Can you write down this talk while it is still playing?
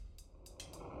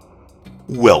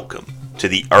Welcome to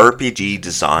the RPG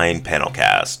Design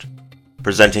Panelcast,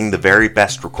 presenting the very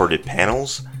best recorded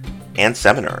panels and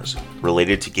seminars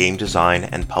related to game design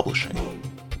and publishing.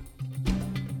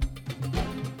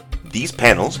 These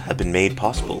panels have been made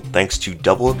possible thanks to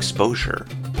Double Exposure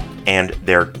and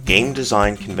their game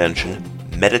design convention,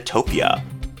 Metatopia,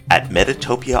 at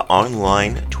Metatopia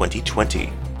Online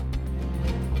 2020.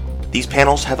 These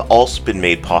panels have also been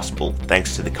made possible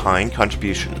thanks to the kind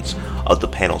contributions of the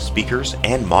panel speakers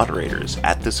and moderators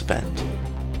at this event.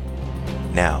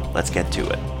 Now, let's get to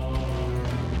it.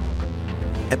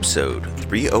 Episode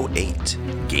 308,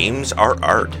 Games Are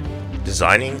Art,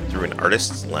 Designing Through an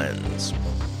Artist's Lens.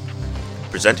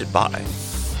 Presented by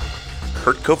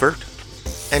Kurt Covert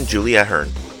and Julie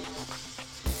Ahern.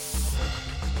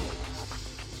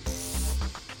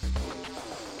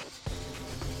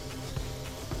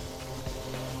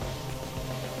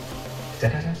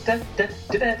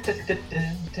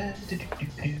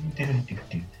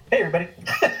 Hey everybody.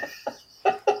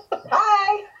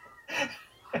 Hi.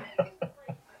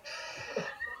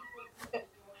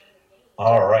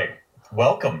 All right.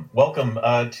 Welcome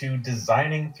to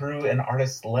Designing Through an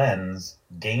Artist's Lens.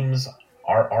 Games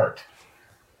Are Art.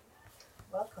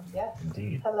 Welcome. Yes.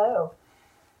 Indeed. Hello.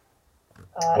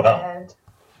 Well.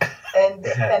 And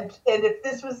if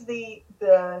this was the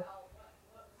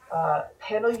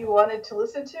panel you wanted to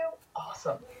listen to,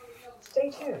 awesome. Stay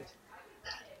tuned.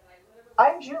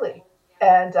 I'm Julie,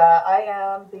 and I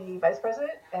am the Vice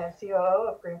President and COO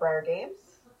of Greenbrier Games,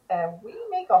 and we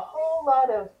make a whole lot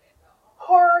of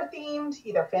horror-themed,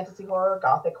 either fantasy horror,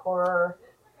 gothic horror,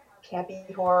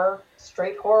 campy horror,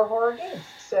 straight horror games.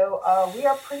 So we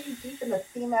are pretty deep in the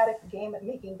thematic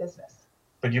game-making business.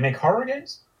 But you make horror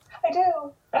games? I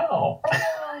do. Oh.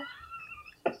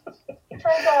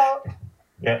 Turns out.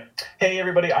 Yeah. Hey,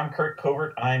 everybody. I'm Kurt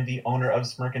Covert. I'm the owner of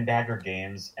Smirk and Dagger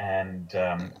Games, and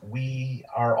we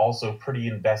are also pretty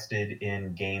invested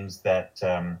in games that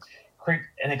create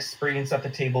an experience at the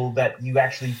table that you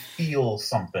actually feel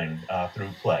something through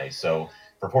play. So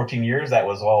for 14 years, that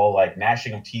was all like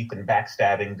gnashing of teeth and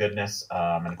backstabbing goodness,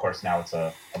 and of course now it's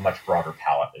a much broader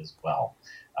palette as well.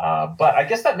 But I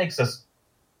guess that makes us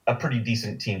a pretty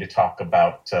decent team to talk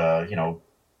about,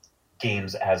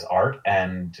 games as art,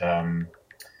 and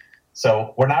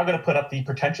so we're now going to put up the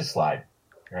pretentious slide.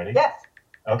 Ready? Yes.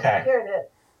 Okay. Here it is.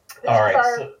 This All is right.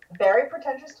 our very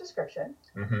pretentious description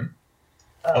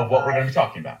of what we're going to be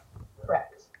talking about.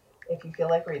 Correct. If you feel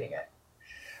like reading it.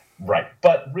 Right.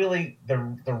 But really, the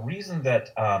reason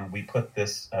that we put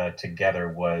this together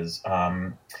was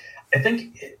I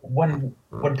think when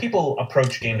people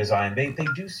approach game design, they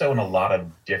do so in a lot of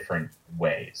different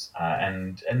ways,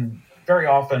 and very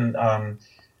often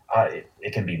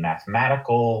it can be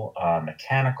mathematical,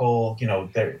 mechanical.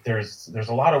 There's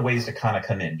a lot of ways to kind of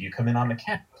come in. Do you come in on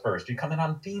mechanics first? Do you come in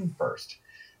on theme first?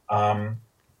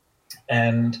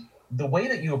 And the way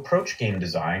that you approach game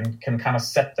design can kind of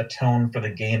set the tone for the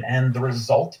game and the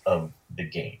result of the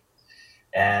game.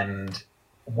 And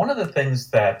one of the things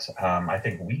that I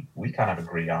think we kind of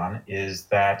agree on is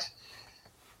that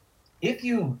if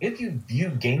you view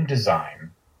game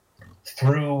design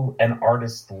through an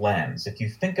artist's lens, if you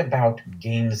think about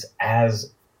games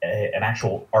as an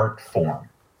actual art form,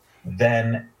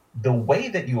 then the way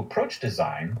that you approach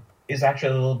design is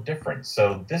actually a little different.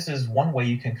 So this is one way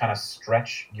you can kind of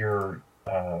stretch your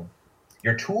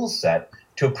tool set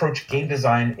to approach game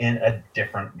design in a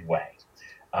different way.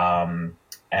 And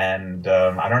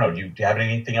I don't know, do you have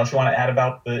anything else you want to add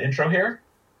about the intro here?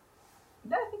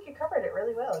 No, I think you covered it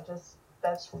really well.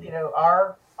 That's Sweet.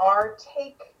 Our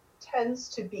take tends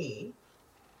to be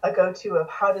a go-to of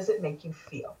how does it make you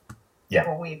feel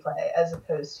when we play, as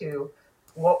opposed to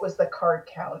what was the card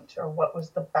count or what was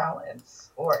the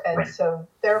balance, Right. So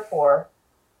therefore,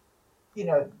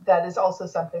 that is also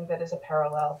something that is a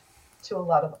parallel to a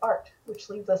lot of art, which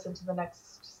leads us into the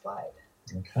next slide.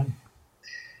 Okay.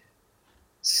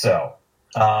 So,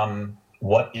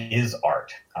 what is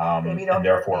art? Maybe and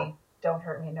therefore, don't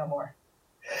hurt me no more.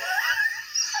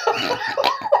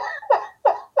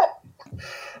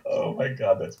 Oh my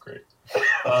God, that's great.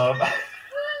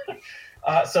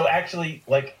 So actually,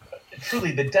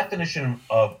 truly, the definition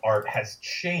of art has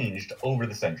changed over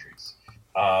the centuries.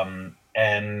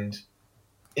 And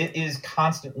it is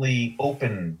constantly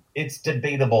open. It's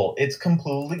debatable. It's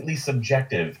completely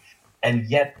subjective. And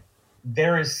yet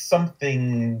there is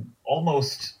something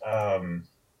almost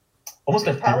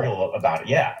ethereal about it.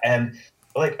 Yeah. And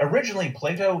originally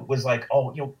Plato was like,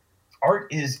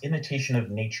 art is imitation of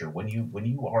nature. When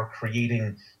you are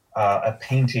creating a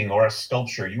painting or a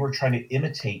sculpture, you are trying to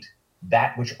imitate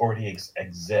that which already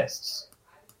exists.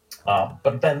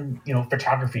 But then,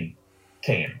 photography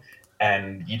came,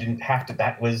 and you didn't have to.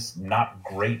 That was not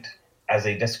great as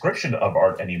a description of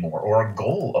art anymore, or a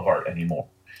goal of art anymore.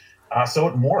 So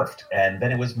it morphed, and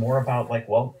then it was more about like,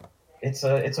 well, it's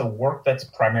a work that's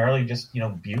primarily just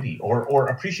beauty, or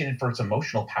appreciated for its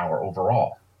emotional power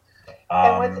overall.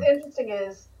 And what's interesting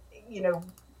is,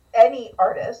 any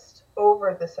artist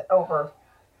over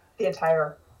the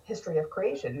entire history of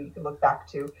creation, you can look back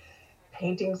to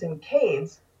paintings in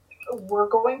caves, were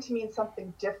going to mean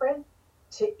something different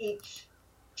to each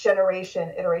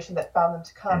iteration that found them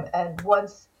to come. And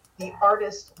once the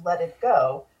artist let it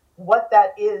go, what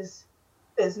that is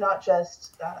not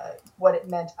just what it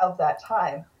meant of that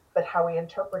time, but how we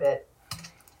interpret it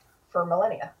for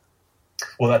millennia.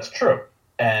 Well, that's true,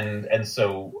 and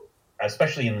so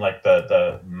especially in like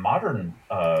the modern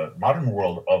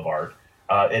world of art,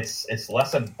 it's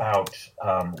less about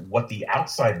what the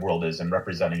outside world is and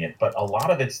representing it, but a lot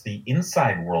of it's the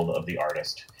inside world of the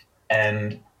artist,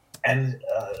 and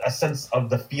a sense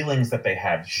of the feelings that they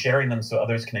have, sharing them so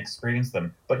others can experience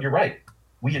them. But you're right,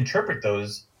 we interpret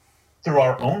those through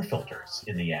our own filters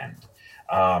in the end.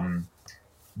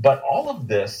 But all of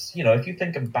this, if you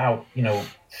think about,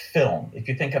 film, if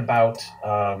you think about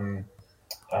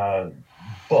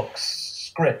books,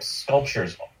 scripts,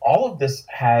 sculptures, all of this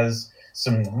has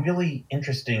some really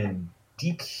interesting,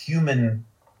 deep human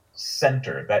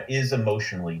center that is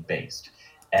emotionally based.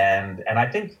 And I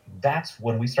think that's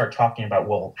when we start talking about,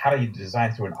 well, how do you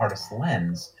design through an artist's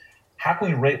lens? How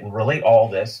can we relate all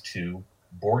this to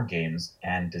board games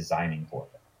and designing for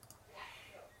them?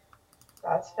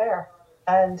 That's fair.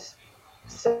 And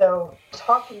so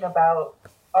talking about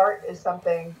art is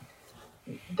something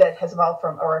that has evolved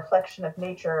from a reflection of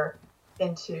nature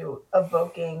into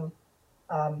evoking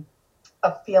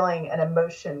a feeling, an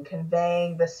emotion,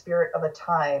 conveying the spirit of a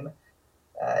time,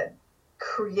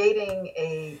 creating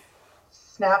a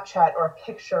snapshot or a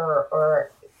picture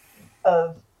or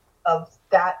of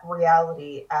that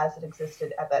reality as it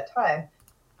existed at that time.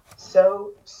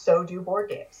 So do board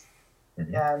games.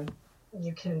 Mm-hmm.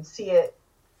 You can see it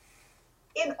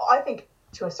I think,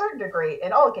 to a certain degree,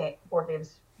 in all board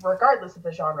games, regardless of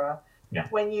the genre. Yeah.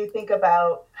 When you think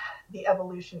about the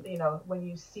evolution, when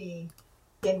you see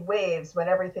in Waves, when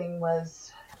everything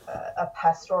was a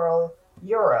pastoral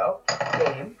Euro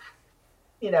game,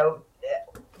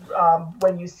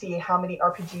 when you see how many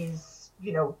RPGs,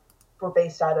 were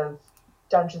based out of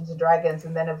Dungeons and Dragons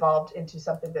and then evolved into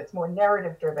something that's more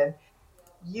narrative driven,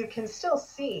 you can still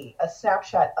see a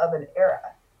snapshot of an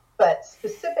era. But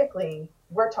specifically,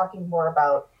 we're talking more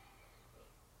about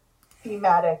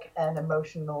thematic and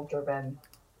emotional driven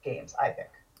games, I think,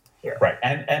 here. Right.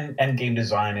 And game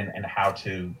design and how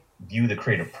to view the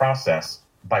creative process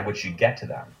by which you get to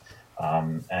them.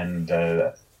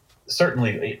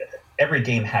 Certainly every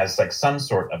game has like some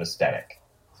sort of aesthetic.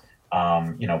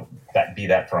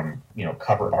 That from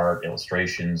cover art,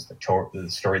 illustrations, the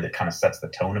story that kind of sets the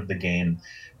tone of the game.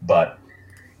 But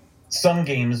some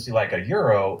games, like a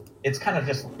Euro, it's kind of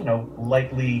just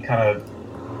lightly kind of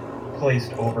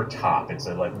placed over top. It's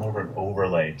like more of an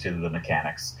overlay to the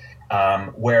mechanics.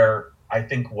 Where I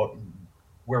think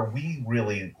where we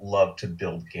really love to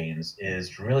build games is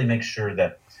to really make sure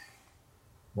that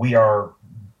we are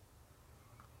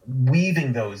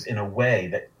weaving those in a way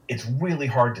that it's really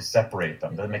hard to separate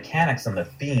them. The mechanics and the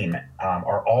theme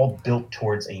are all built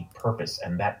towards a purpose,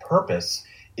 and that purpose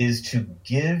is to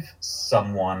give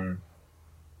someone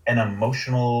an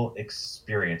emotional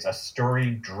experience, a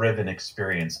story-driven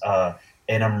experience, an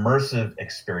immersive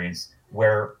experience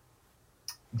where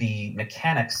the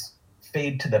mechanics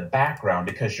fade to the background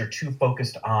because you're too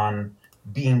focused on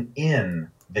being in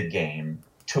the game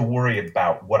to worry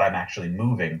about what I'm actually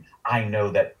moving. I know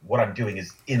that what I'm doing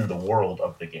is in the world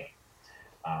of the game,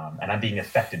 and I'm being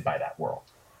affected by that world.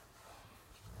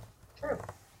 True.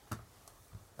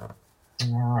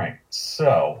 All right.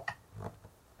 So,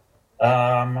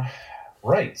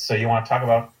 right. So you want to talk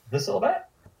about this a little bit?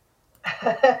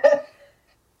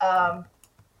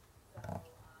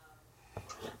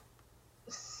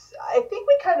 I think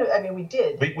we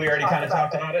did. We already kind of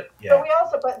talked about it. Yeah.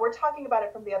 But we're talking about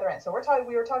it from the other end. So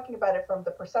we were talking about it from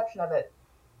the perception of it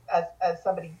as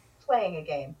somebody playing a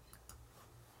game.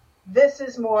 This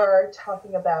is more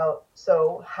talking about,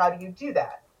 so how do you do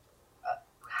that?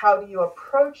 How do you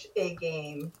approach a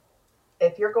game?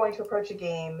 If you're going to approach a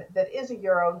game that is a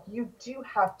Euro, you do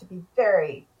have to be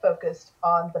very focused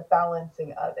on the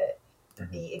balancing of it.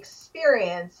 Mm-hmm. The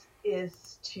experience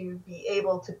is to be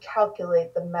able to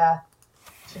calculate the math,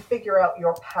 to figure out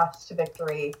your paths to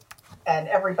victory, and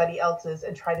everybody else's,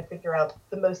 and try to figure out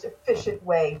the most efficient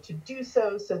way to do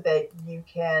so that you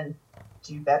can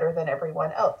do better than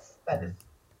everyone else. That is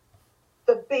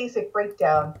the basic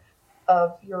breakdown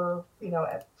of your,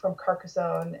 from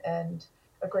Carcassonne and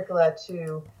Agricola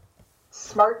to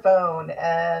Smartphone,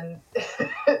 and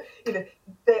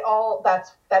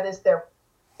that is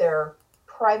their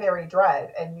primary drive,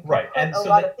 and you can put and a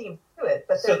lot of themes to it.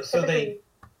 But so I was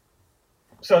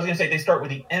going to say they start with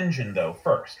the engine though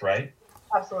first, right?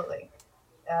 Absolutely,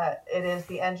 it is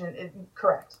the engine.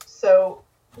 Correct. So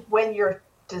when you're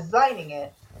designing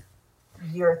it,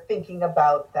 you're thinking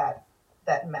about that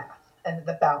math and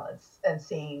the balance, and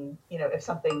seeing if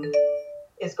something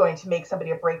is going to make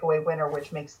somebody a breakaway winner,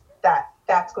 which makes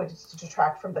that's going to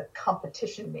detract from the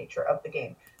competition nature of the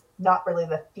game, not really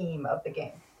the theme of the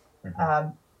game. Mm-hmm.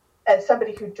 As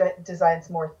somebody who designs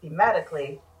more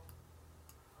thematically,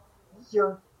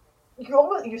 you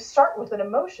start with an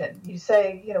emotion. You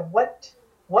say, what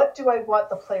do I want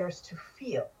the players to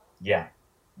feel? Yeah.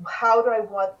 How do I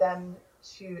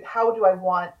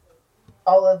want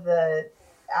all of the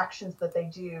actions that they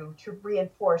do to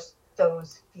reinforce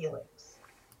those feelings?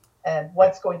 And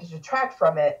what's going to detract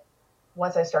from it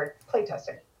once I start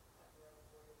playtesting?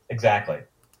 Exactly,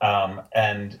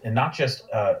 and not just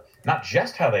how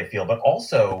they feel, but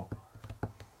also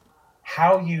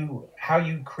how you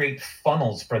create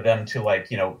funnels for them to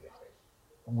how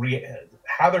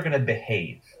they're going to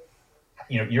behave.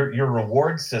 Your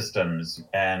reward systems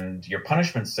and your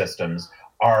punishment systems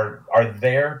are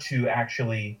there to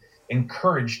actually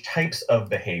encourage types of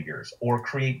behaviors or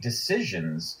create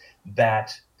decisions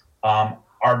that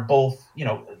are both,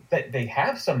 they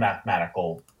have some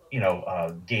mathematical,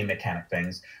 game mechanic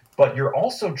things, but you're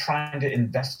also trying to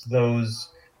invest those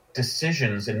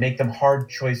decisions and make them hard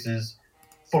choices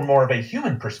for more of a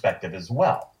human perspective as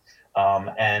well.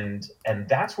 And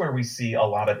that's where we see a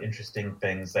lot of interesting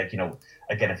things, like,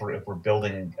 again, if we're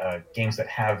building games that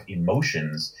have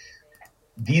emotions,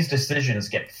 these decisions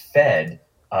get fed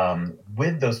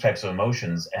with those types of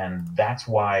emotions, and that's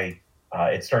why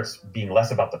it starts being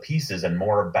less about the pieces and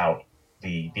more about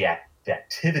the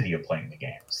activity of playing the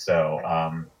game. So,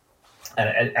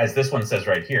 and as this one says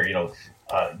right here,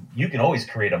 you can always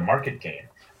create a market game.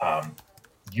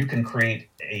 You can create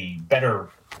a better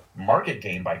market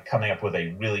game by coming up with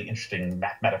a really interesting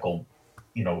mathematical,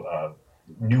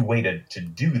 new way to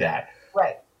do that.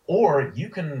 Right. Or you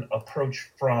can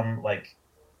approach from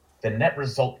the net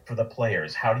result for the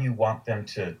players. How do you want them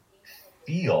to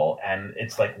feel? And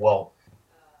it's well,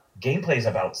 gameplay is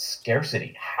about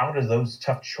scarcity. How do those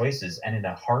tough choices and in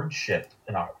a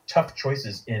tough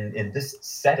choices in this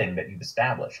setting that you've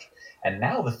established? And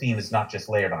now the theme is not just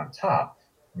layered on top.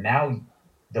 Now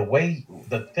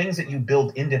the things that you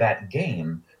build into that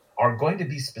game are going to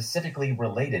be specifically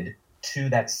related to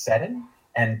that setting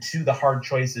and to the hard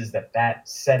choices that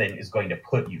setting is going to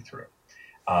put you through.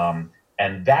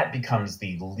 And that becomes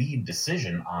the lead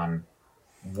decision on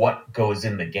what goes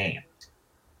in the game.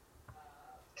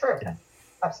 True. Yeah.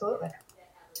 Absolutely.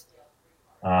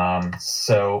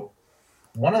 So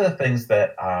one of the things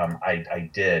that I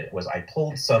did was I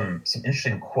pulled some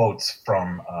interesting quotes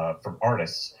from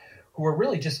artists who were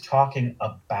really just talking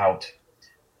about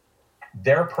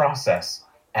their process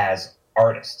as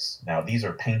artists. Now, these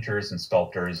are painters and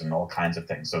sculptors and all kinds of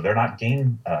things, so they're not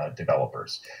game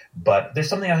developers. But there's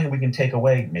something I think we can take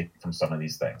away maybe from some of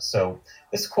these things. So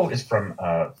this quote is from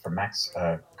Max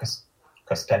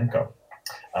Kostenko.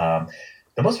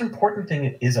 The most important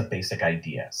thing is a basic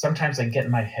idea. Sometimes I get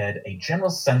in my head a general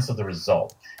sense of the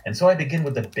result, and so I begin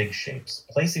with the big shapes,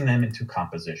 placing them into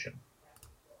composition.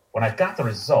 When I've got the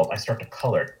result, I start to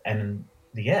color it, and in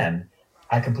the end,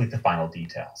 I complete the final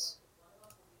details.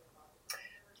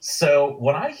 So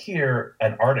when I hear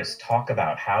an artist talk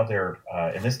about how they're,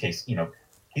 in this case,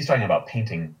 he's talking about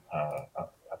painting a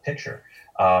picture,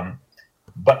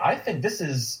 but I think this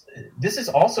is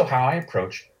also how I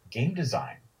approach game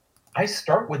design. I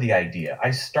start with the idea.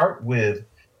 I start with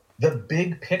the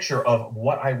big picture of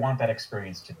what I want that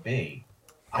experience to be.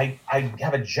 I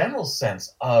have a general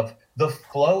sense of the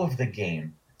flow of the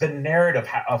game, the narrative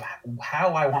of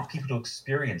how I want people to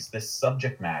experience this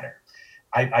subject matter.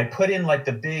 I put in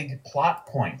the big plot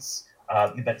points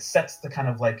that sets the kind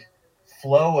of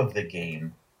flow of the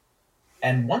game.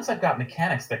 And once I've got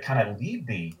mechanics that kind of lead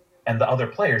me and the other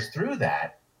players through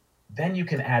that, then you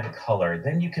can add color.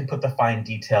 Then you can put the fine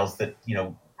details that,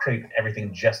 create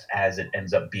everything just as it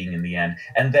ends up being in the end.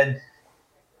 And then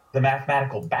the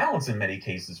mathematical balance in many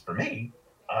cases for me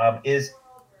is,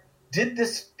 did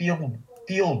this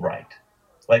feel right?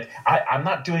 I'm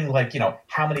not doing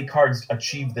how many cards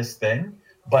achieve this thing,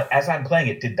 But as I'm playing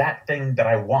it, did that thing that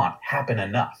I want happen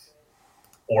enough,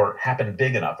 or happen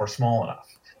big enough, or small enough?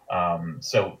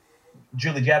 So,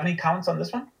 Julie, do you have any comments on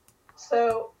this one?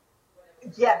 So,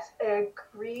 yes, I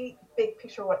agree. Big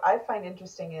picture. What I find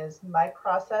interesting is my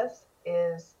process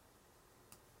is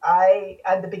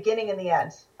I'm the beginning and the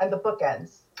end. I'm the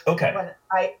bookends. Okay. When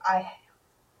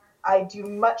I do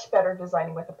much better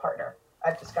designing with a partner,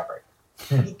 I've discovered,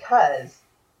 because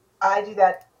I do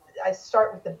that. I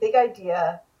start with the big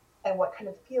idea and what kind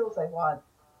of feels I want.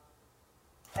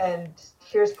 And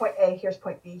here's point A, here's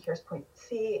point B, here's point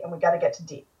C, and we got to get to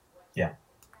D. Yeah.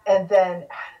 And then,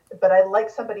 but I like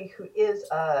somebody who is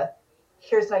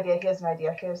here's an idea, here's an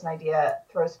idea, here's an idea,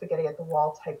 throw spaghetti at the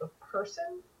wall type of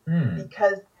person.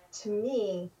 Because to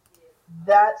me,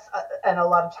 that's, and a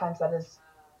lot of times that is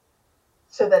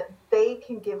so that they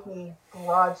can give me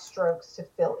broad strokes to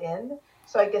fill in.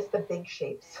 So I guess the big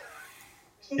shapes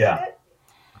piece of it,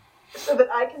 so that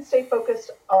I can stay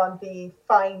focused on the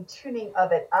fine tuning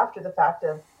of it after the fact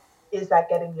of, is that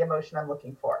getting the emotion I'm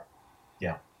looking for?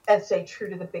 Yeah. And stay true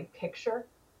to the big picture.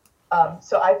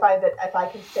 So I find that if I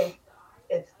can stay,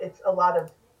 it's a lot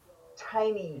of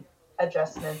tiny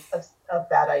adjustments of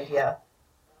that idea,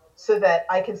 so that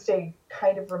I can stay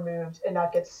kind of removed and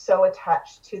not get so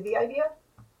attached to the idea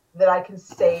that I can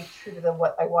stay true to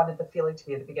what I wanted the feeling to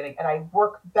be at the beginning. And I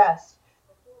work best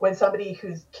when somebody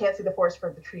who can't see the forest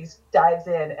for the trees dives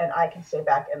in, and I can stay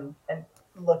back and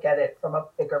look at it from a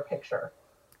bigger picture,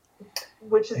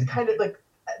 which is kind of like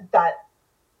that.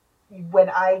 When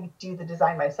I do the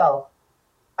design myself,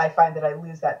 I find that I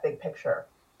lose that big picture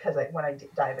when I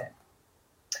dive in.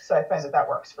 So I find that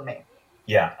works for me.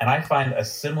 Yeah, and I find a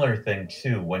similar thing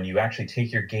too when you actually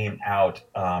take your game out.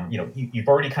 You've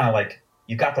already kind of like,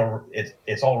 you got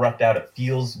it's all roughed out. It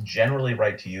feels generally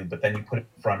right to you, but then you put it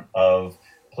in front of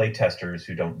playtesters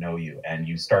who don't know you, and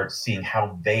you start seeing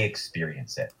how they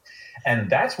experience it. And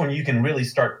that's when you can really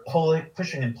start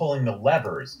pushing and pulling the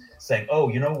levers, saying, oh,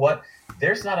 you know what?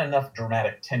 There's not enough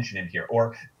dramatic tension in here,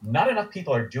 or not enough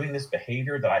people are doing this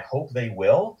behavior that I hope they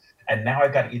will. And now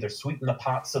I've got to either sweeten the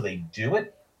pot so they do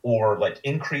it, or like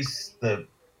increase the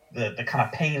kind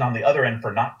of pain on the other end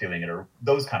for not doing it, or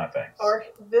those kind of things. Or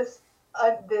this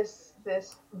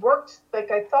worked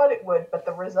like I thought it would, but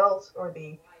the results or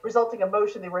the resulting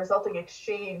emotion, the resulting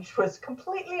exchange was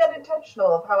completely unintentional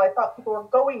of how I thought people were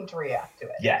going to react to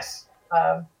it. Yes.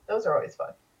 Those are always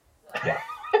fun. Yeah.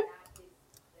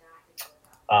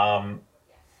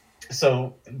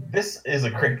 So this is a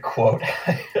great quote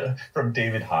from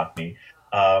David Hockney.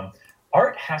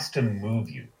 Art has to move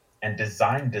you, and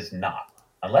design does not,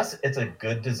 unless it's a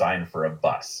good design for a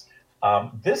bus.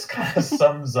 This kind of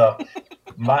sums up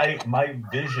my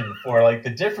vision for like the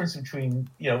difference between,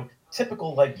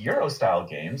 typical like Euro style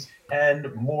games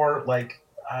and more like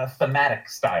thematic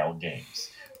style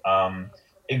games. A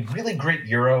really great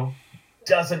Euro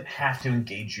doesn't have to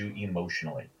engage you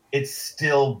emotionally. It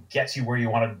still gets you where you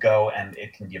want to go, and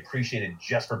it can be appreciated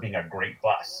just for being a great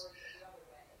bus.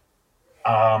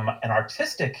 An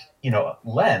artistic,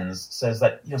 lens says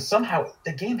that, somehow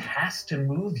the game has to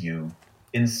move you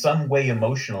in some way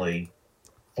emotionally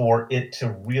for it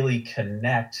to really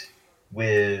connect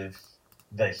with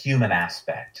the human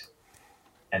aspect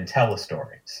and tell a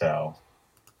story. So,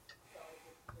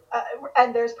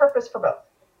 and there's purpose for both.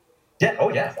 Yeah. Oh,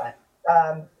 yeah.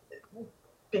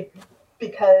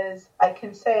 Because I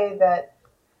can say that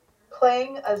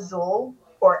playing Azul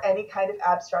or any kind of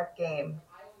abstract game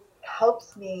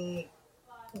helps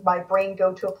my brain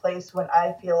go to a place when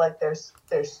I feel like there's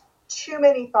too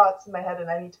many thoughts in my head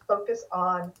and I need to focus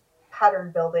on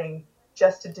pattern building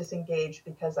just to disengage,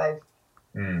 because I've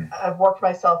worked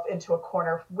myself into a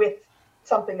corner with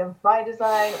something of my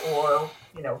design or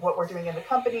what we're doing in the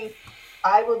company.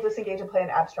 I will disengage and play an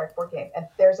abstract board game, and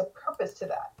there's a purpose to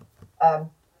that.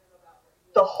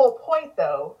 The whole point,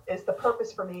 though, is the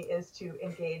purpose for me is to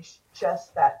engage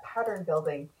just that pattern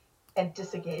building and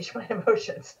disengage my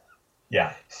emotions.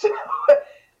 Yeah.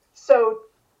 So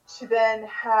to then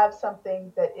have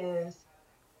something that is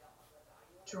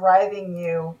driving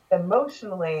you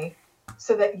emotionally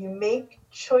so that you make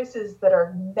choices that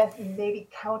are maybe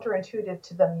counterintuitive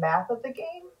to the math of the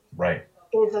game, right,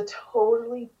 is a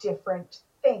totally different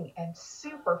thing and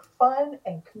super fun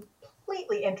and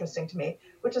completely interesting to me,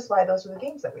 which is why those are the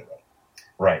games that we make.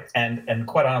 Right. And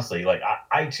quite honestly, like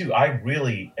I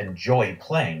really enjoy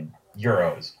playing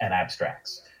Euros and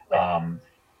abstracts. Right.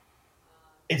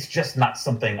 It's just not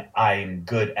something I'm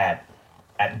good at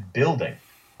building.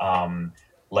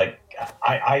 Like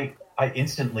I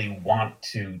instantly want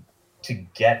to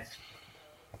get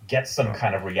get some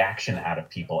kind of reaction out of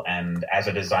people. And as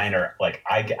a designer, like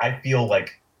I feel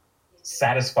like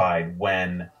satisfied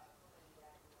when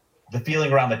the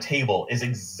feeling around the table is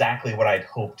exactly what I'd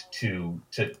hoped to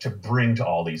bring to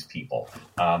all these people.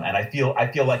 And I feel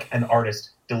like an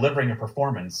artist delivering a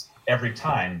performance every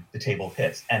time the table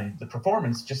hits. And the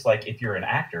performance, just like if you're an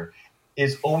actor,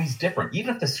 is always different.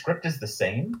 Even if the script is the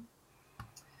same,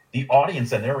 the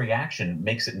audience and their reaction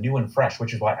makes it new and fresh,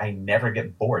 which is why I never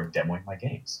get bored demoing my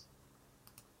games.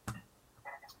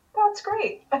 That's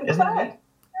great. I'm Isn't glad.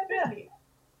 it neat?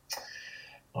 Yeah.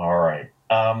 All right.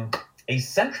 A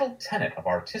central tenet of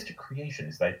artistic creation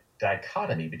is the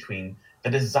dichotomy between the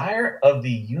desire of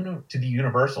to be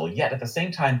universal, yet at the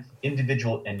same time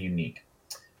individual and unique.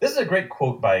 This is a great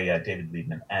quote by David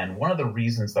Liebman, and one of the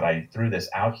reasons that I threw this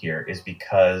out here is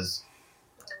because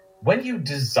when you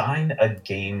design a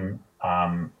game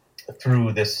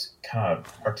through this kind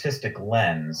of artistic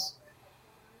lens,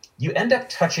 you end up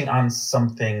touching on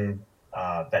something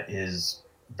that is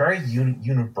very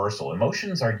universal.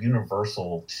 Emotions are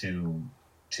universal to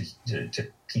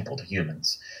people, to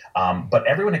humans, but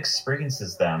everyone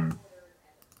experiences them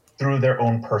through their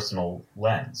own personal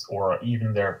lens or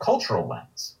even their cultural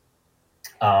lens,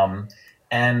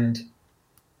 and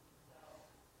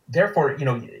therefore,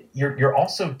 you're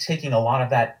also taking a lot of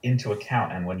that into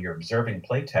account. And when you're observing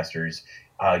playtesters,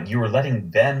 you are letting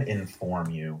them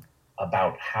inform you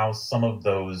about how some of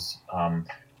those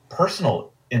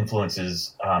personal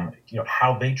influences,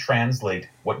 how they translate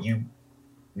what you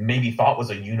maybe thought was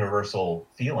a universal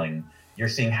feeling. You're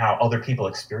seeing how other people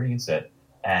experience it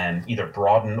and either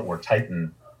broaden or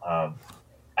tighten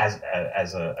as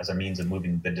a means of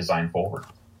moving the design forward.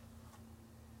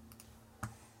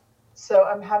 So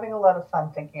I'm having a lot of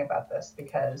fun thinking about this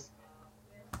because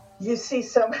you see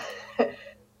so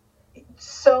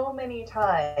many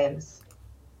times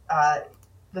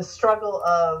the struggle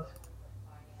of,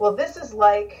 well, this is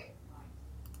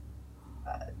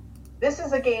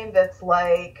a game that's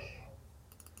like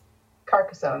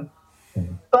Carcassonne,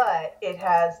 but it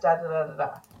has da da da da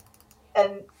da,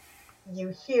 and you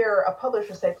hear a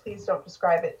publisher say, "Please don't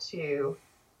describe it to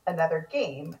another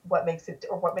game. What makes it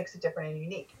different and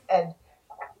unique?" And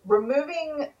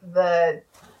removing the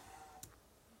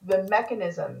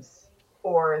mechanisms,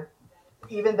 or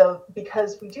even though,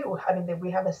 because we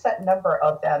have a set number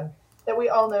of them that we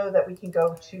all know that we can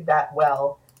go to that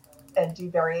well and do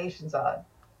variations on,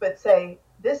 but say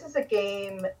this is a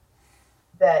game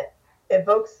that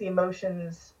evokes the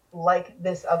emotions like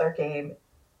this other game,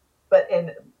 but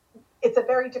it's a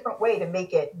very different way to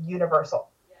make it universal.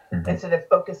 Instead of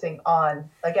focusing on,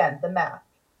 again, the math.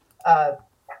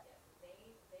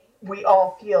 We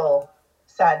all feel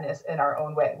sadness in our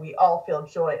own way. We all feel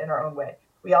joy in our own way.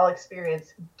 We all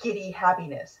experience giddy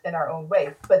happiness in our own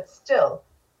way, but still,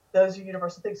 those are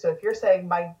universal things. So if you're saying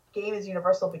my game is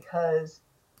universal because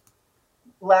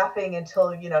laughing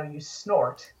until, you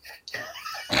snort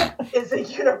is a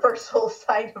universal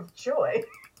sign of joy,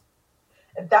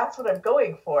 and that's what I'm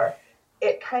going for,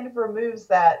 it kind of removes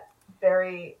that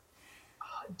very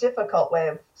difficult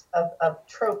way of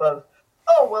trope of,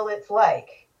 oh, well, it's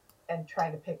like, and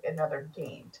trying to pick another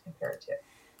game to compare it to.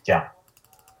 Yeah.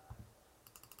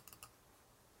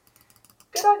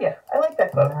 Good on you. I like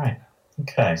that quote. All right.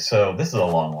 Okay, so this is a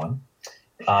long one.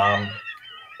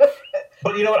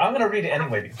 But you know what? I'm going to read it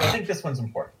anyway because I think this one's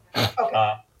important.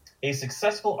 Okay. A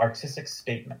successful artistic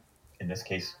statement, in this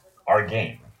case, our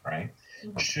game, right,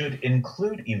 should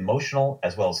include emotional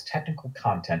as well as technical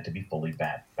content to be fully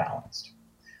balanced.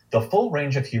 The full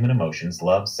range of human emotions,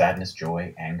 love, sadness,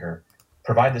 joy, anger,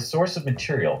 provide the source of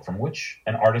material from which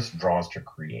an artist draws to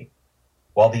create,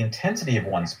 while the intensity of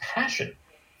one's passion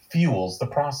fuels the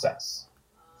process.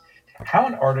 How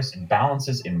an artist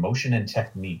balances emotion and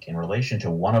technique in relation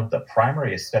to one of the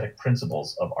primary aesthetic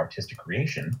principles of artistic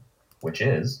creation, which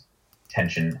is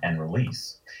tension and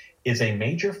release, is a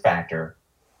major factor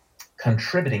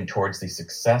contributing towards the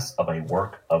success of a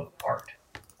work of art.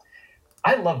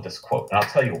 I love this quote, and I'll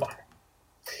tell you why.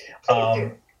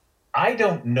 I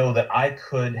don't know that I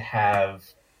could have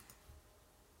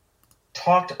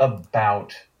talked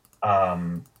about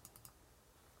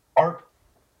art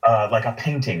like a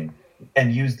painting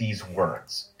and use these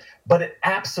words, but it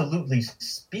absolutely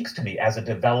speaks to me as a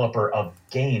developer of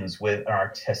games with an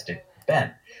artistic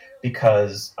bent,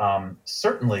 because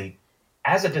certainly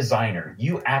as a designer,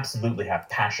 you absolutely have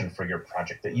passion for your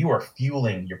project that you are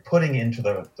fueling, you're putting into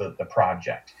the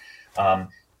project.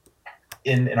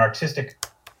 In an artistic,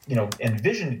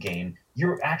 envisioned game,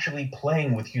 you're actually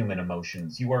playing with human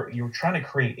emotions. You're trying to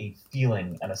create a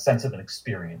feeling and a sense of an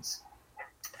experience.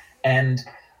 And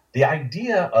the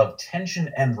idea of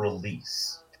tension and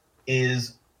release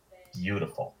is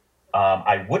beautiful.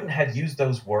 I wouldn't have used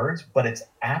those words, but it's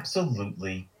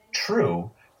absolutely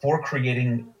true for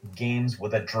creating games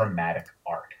with a dramatic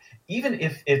arc. Even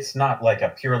if it's not like a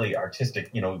purely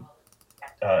artistic,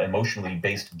 emotionally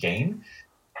based game,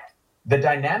 the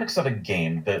dynamics of a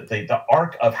game, the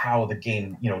arc of how the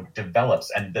game,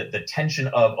 develops, and the tension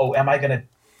of, oh, am I going to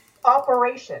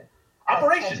Operation,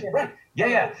 right?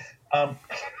 Yeah.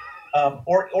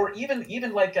 Or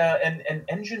even like an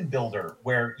engine builder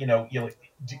where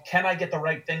can I get the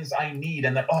right things I need,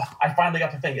 and then I finally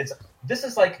got the thing. This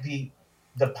is like the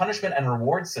punishment and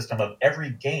reward system of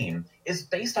every game is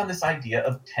based on this idea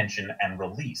of tension and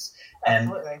release.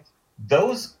 Absolutely.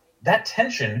 And that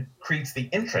tension creates the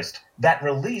interest. That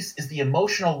release is the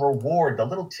emotional reward, the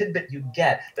little tidbit you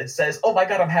get that says, oh my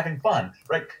God, I'm having fun,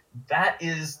 right? That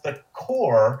is the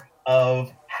core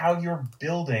of how you're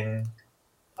building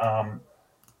an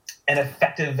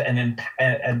effective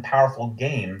and powerful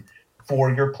game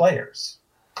for your players.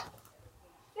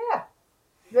 Yeah.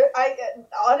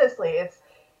 Honestly,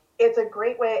 it's a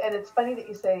great way, and it's funny that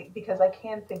you say, because I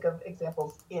can think of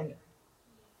examples in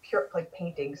pure like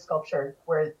painting, sculpture,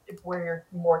 where you're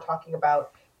more talking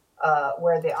about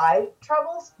where the eye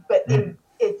travels, but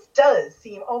it does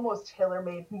seem almost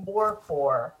tailor-made more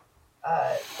for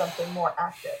something more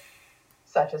active,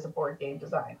 such as a board game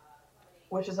design,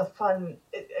 which is a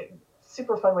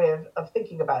super fun way of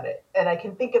thinking about it. And I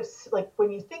can think of, like, when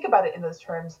you think about it in those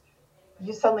terms,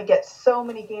 you suddenly get so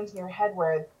many games in your head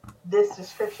where this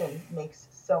description makes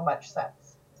so much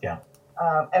sense. Yeah.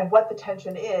 And what the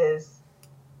tension is,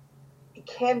 it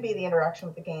can be the interaction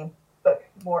with the game, but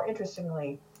more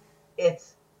interestingly,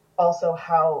 it's also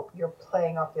how you're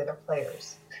playing off the other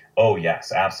players. Oh,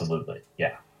 yes, absolutely.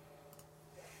 Yeah.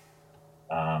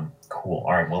 Cool.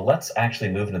 All right, well, let's actually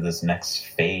move into this next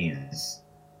phase.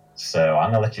 So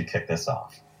I'm going to let you kick this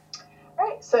off. All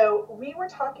right, so we were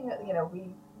talking,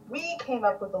 we came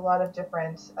up with a lot of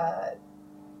different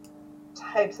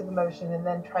types of emotion and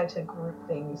then tried to group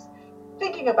things,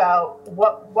 thinking about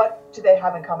what do they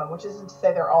have in common, which isn't to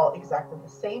say they're all exactly the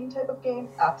same type of game,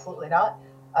 absolutely not,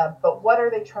 but what are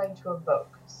they trying to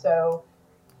evoke? So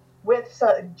with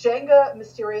Jenga,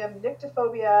 Mysterium,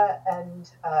 Nyctophobia, and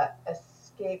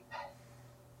Escape,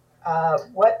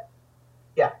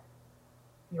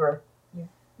 you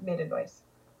made a noise.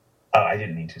 Oh, I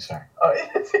didn't mean to, sorry. Oh,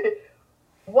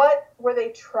 what were they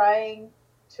trying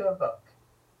to evoke?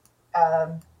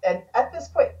 And at this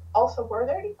point, also, were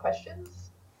there any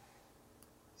questions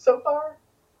so far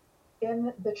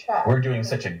in the chat? We're doing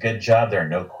such a good job, there are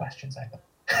no questions, I think.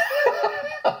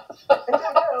 I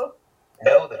don't know.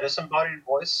 No, the disembodied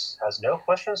voice has no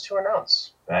questions to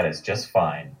announce. That is just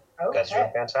fine. Okay. You guys are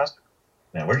doing fantastic.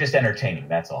 No, we're just entertaining,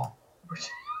 that's all.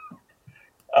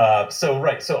 So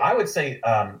I would say,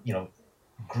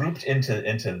 grouped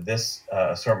into this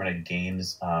assortment of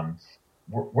games,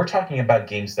 we're talking about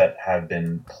games that have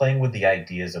been playing with the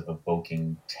ideas of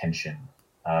evoking tension,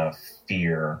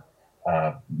 fear,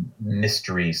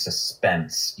 mystery,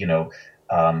 suspense.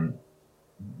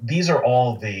 These are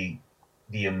all the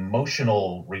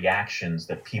emotional reactions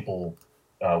that people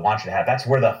want you to have. That's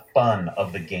where the fun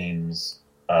of the games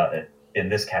in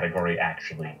this category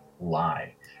actually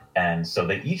lie. And so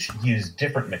they each use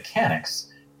different mechanics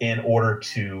in order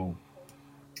to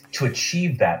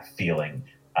achieve that feeling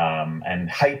and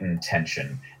heighten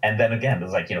tension. And then again,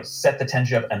 it's like, set the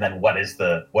tension up, and then what is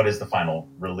the final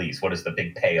release? What is the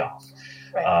big payoff?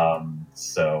 Right.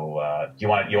 You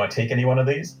want to take any one of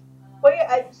these? Well,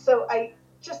 yeah. I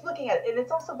just looking at it, and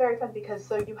it's also very fun because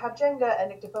so you have Jenga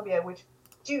and Nyctophobia, which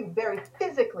do very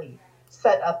physically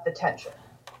set up the tension.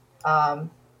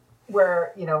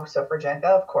 Where, so for Jenga,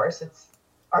 of course,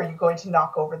 are you going to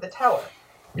knock over the tower?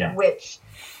 Yeah. Which,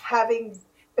 having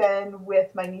been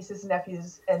with my nieces and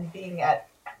nephews and being at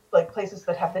like places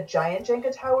that have the giant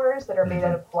Jenga towers that are made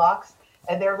out of blocks,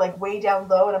 and they're like way down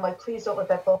low, and I'm like, please don't let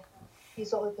that fall. Please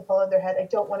don't let that fall on their head. I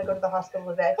don't want to go to the hospital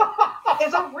today.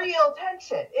 It's a real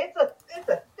tension. It's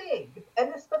a thing.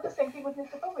 But the same thing with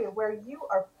Nyctophobia, where you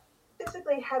are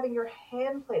physically having your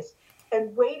hand placed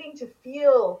and waiting to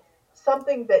feel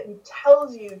something that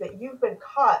tells you that you've been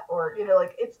caught, or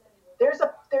there's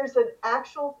an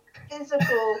actual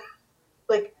physical,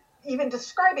 like, even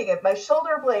describing it, my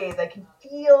shoulder blades, I can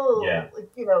feel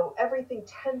everything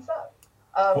tense up.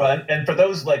 Well, and for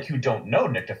those who don't know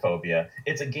Nyctophobia,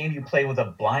 it's a game you play with a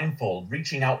blindfold,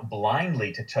 reaching out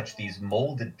blindly to touch these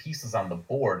molded pieces on the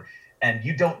board, and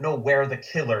you don't know where the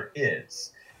killer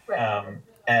is. Right.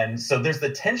 And so there's the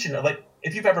tension of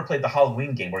if you've ever played the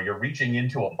Halloween game where you're reaching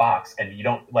into a box and you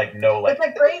don't know With my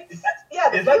grapes. is that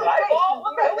Grapes. eyeball?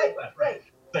 What the hell is that? Right.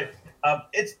 So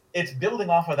it's building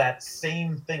off of that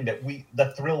same thing that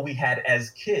the thrill we had as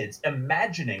kids,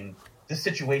 imagining the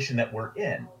situation that we're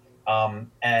in,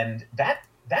 and that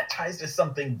ties to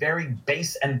something very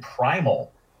base and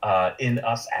primal in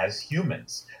us as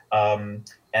humans.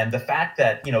 And the fact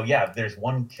that, there's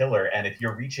one killer, and if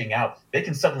you're reaching out, they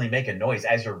can suddenly make a noise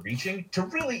as you're reaching to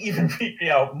really even freak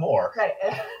you out more. Right.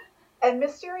 And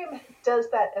Mysterium does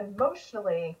that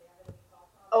emotionally,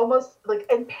 almost like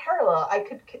in parallel. I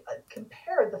could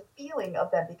compare the feeling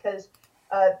of them because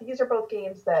these are both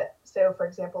games that, so for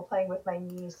example, playing with my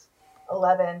niece,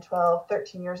 11, 12,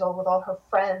 13 years old, with all her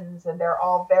friends, and they're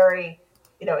all very,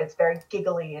 it's very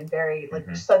giggly and very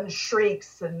like sudden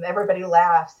shrieks, and everybody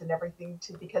laughs and everything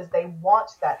because they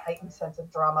want that heightened sense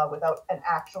of drama without an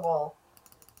actual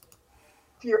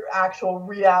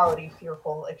reality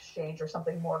fearful exchange or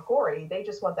something more gory. They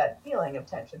just want that feeling of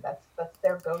tension. That's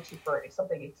their go-to for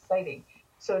something exciting.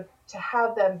 So to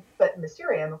have them, but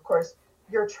Mysterium, of course,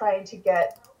 you're trying to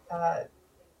get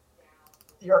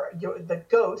the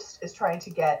ghost is trying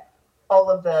to get all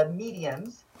of the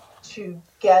mediums to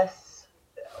guess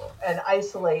and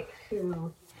isolate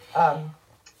who, who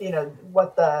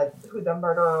the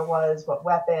murderer was, what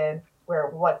weapon,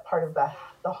 what part of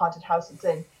the haunted house it's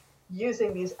in,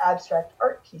 using these abstract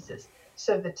art pieces.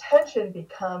 So the tension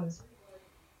becomes,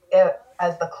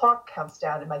 as the clock counts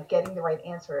down, am I getting the right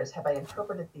answers? Have I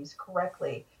interpreted these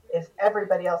correctly? Is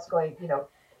everybody else going,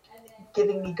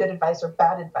 giving me good advice or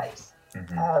bad advice?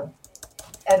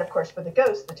 And of course, for the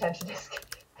ghost, the tension is,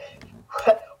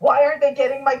 why aren't they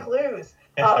getting my clues?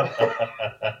 Because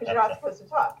you're not supposed to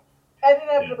talk. And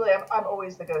inevitably, I'm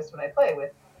always the ghost when I play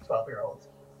with 12-year-olds.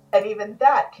 And even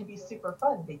that can be super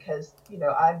fun because,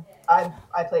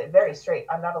 I play it very straight.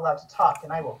 I'm not allowed to talk,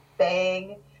 and I will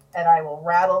bang and I will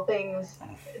rattle things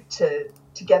to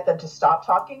get them to stop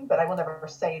talking, but I will never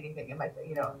say anything in my,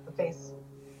 the face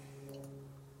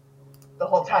the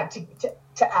whole time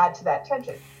to add to that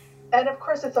tension. And of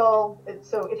course, so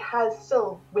it has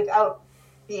still, without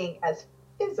being as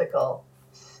physical,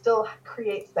 still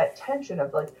creates that tension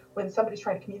of like when somebody's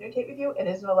trying to communicate with you and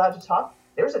isn't allowed to talk,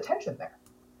 there's a tension there.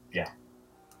 Yeah.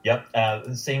 Yep.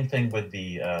 The same thing with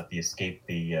the escape,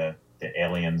 the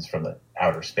aliens from the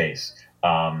outer space.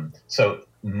 So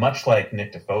much like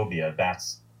Nyctophobia,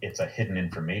 it's a hidden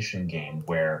information game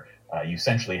where you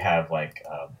essentially have like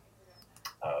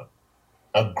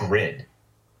a grid,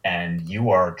 and you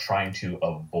are trying to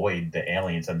avoid the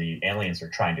aliens, and the aliens are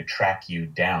trying to track you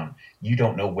down. You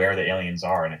don't know where the aliens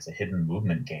are, and it's a hidden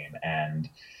movement game. And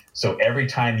so every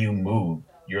time you move,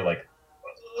 you're like,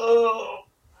 oh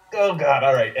God,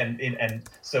 all right. And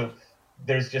so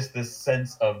there's just this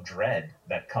sense of dread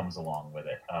that comes along with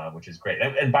it, which is great.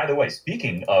 And by the way,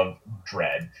 speaking of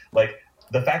dread, like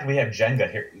the fact that we have Jenga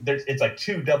here, it's like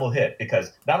two double hit,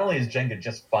 because not only is Jenga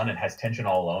just fun and has tension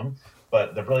all alone,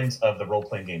 but the brilliance of the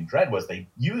role-playing game Dread was they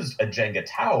used a Jenga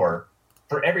tower.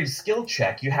 For every skill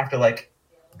check, you have to like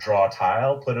draw a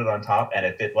tile, put it on top, and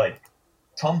if it like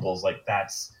tumbles, like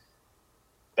that's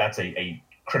a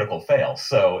critical fail.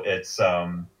 So it's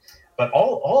but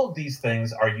all of these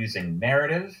things are using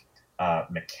narrative,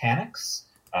 mechanics,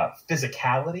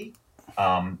 physicality,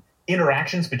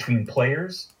 interactions between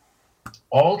players,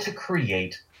 all to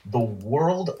create the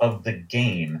world of the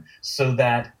game so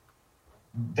that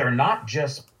they're not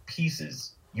just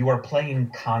pieces. You are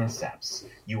playing concepts.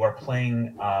 You are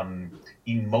playing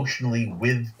emotionally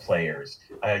with players.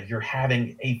 You're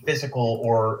having a physical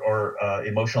or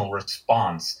emotional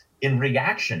response in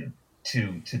reaction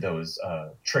to those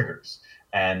triggers.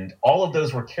 And all of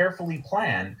those were carefully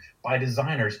planned by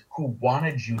designers who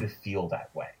wanted you to feel that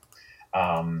way.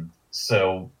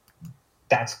 So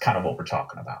that's kind of what we're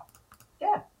talking about.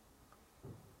 Yeah.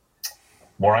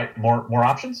 More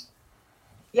options?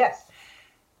 Yes.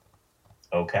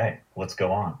 Okay, let's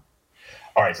go on.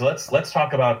 All right, so let's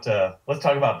talk about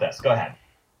this. Go ahead.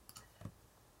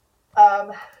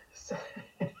 So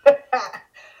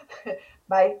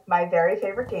my very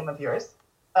favorite game of yours,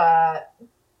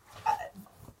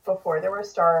 Before There Were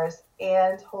Stars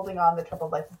and Holding On: The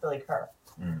Troubled Life of Billy Kerr.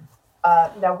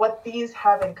 Now, what these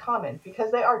have in common,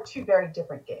 because they are two very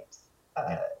different games,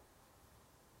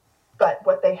 but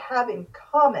what they have in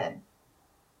common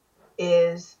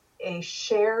is a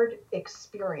shared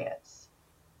experience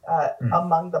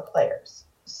among the players.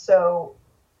 So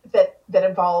that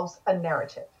involves a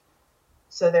narrative.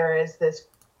 So there is this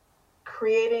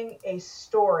creating a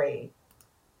story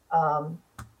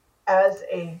as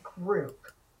a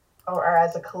group or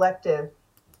as a collective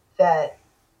that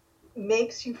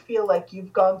makes you feel like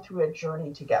you've gone through a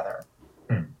journey together.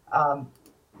 Hmm.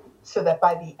 So that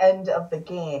by the end of the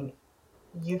game,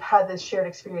 you've had this shared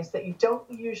experience that you don't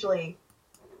usually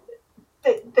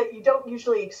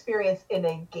experience in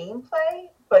a gameplay,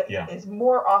 but Yeah. is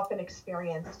more often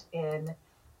experienced in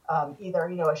either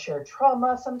a shared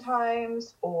trauma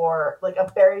sometimes, or like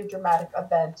a very dramatic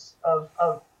event of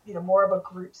more of a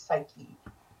group psyche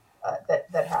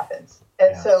that happens.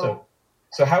 And Yeah.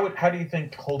 So how do you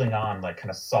think Holding On like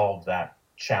kind of solved that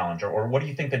challenge, or what do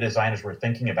you think the designers were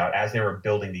thinking about as they were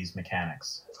building these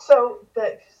mechanics?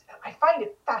 I find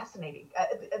it fascinating.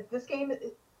 This game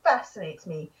fascinates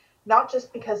me, not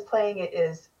just because playing it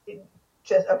is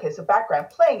just okay. So background,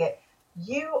 playing it,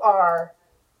 you are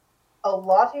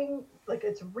allotting, like,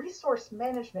 it's a resource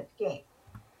management game.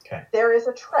 Okay. There is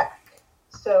a track.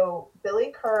 So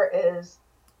Billy Kerr is,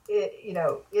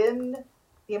 in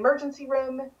the emergency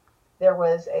room. There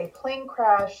was a plane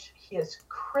crash. He is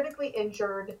critically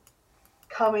injured,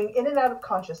 coming in and out of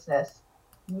consciousness.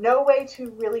 No way to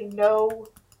really know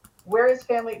where his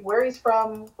family, where he's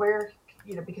from,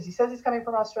 because he says he's coming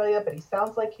from Australia, but he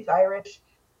sounds like he's Irish.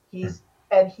 He's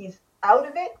out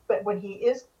of it, but when he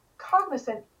is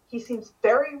cognizant, he seems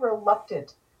very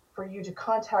reluctant for you to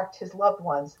contact his loved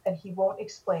ones, and he won't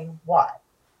explain why.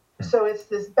 So it's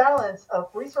this balance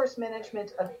of resource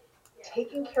management, of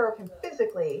taking care of him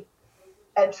physically,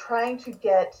 and trying to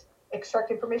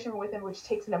extract information with him, which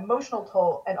takes an emotional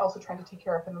toll, and also trying to take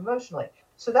care of him emotionally.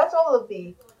 So that's all of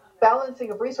the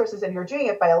balancing of resources, and you're doing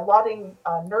it by allotting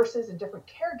nurses and different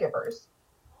caregivers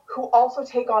who also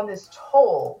take on this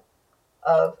toll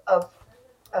of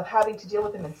having to deal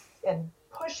with him and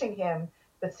pushing him,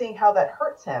 but seeing how that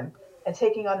hurts him and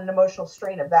taking on an emotional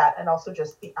strain of that, and also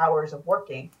just the hours of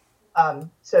working.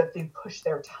 So if they push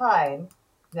their time,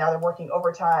 now they're working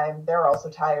overtime, they're also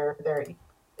tired,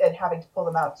 and having to pull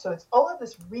them out. So it's all of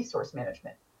this resource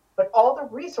management, but all the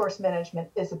resource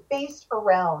management is based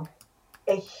around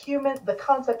the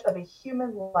concept of a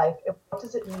human life, and what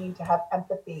does it mean to have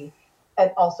empathy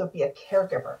and also be a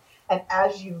caregiver. And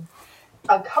as you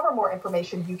uncover more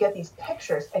information, you get these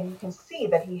pictures, and you can see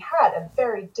that he had a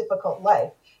very difficult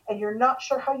life, and you're not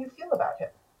sure how you feel about him.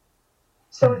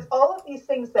 So it's all of these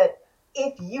things that,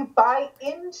 if you buy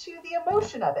into the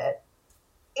emotion of it,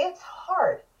 it's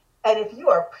hard. And if you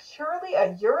are purely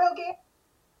a Euro game,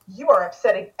 you are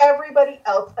upsetting everybody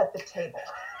else at the table.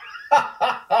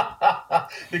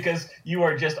 Because you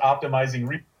are just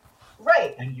optimizing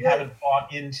right, and you haven't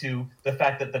bought into the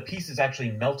fact that the pieces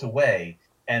actually melt away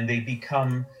and they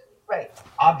become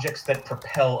objects that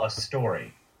propel a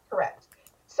story. Correct.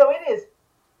 So it is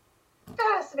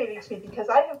fascinating to me, because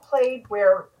I have played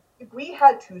where we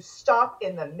had to stop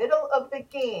in the middle of the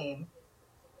game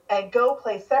and go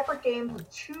play separate games with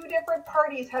two different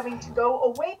parties having to go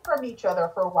away from each other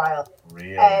for a while.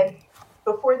 Really? And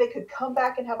before they could come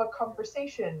back and have a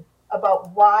conversation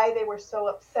about why they were so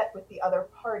upset with the other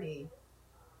party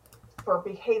for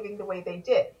behaving the way they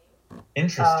did.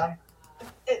 Interesting.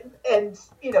 And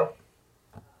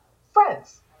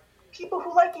friends, people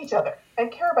who like each other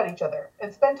and care about each other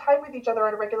and spend time with each other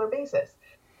on a regular basis.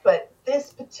 But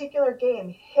this particular game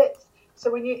hits.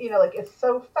 So when it's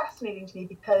so fascinating to me,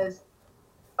 because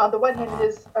on the one hand, it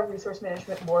is a resource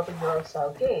management, more of a Euro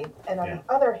style game. And on the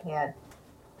other hand,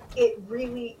 it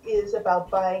really is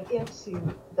about buying into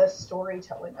the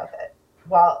storytelling of it,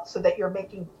 so that you're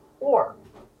making poor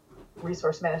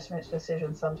resource management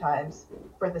decisions sometimes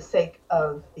for the sake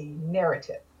of the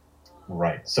narrative.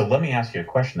 Right. So let me ask you a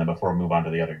question then before we move on to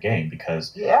the other game,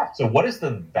 because so what is the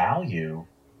value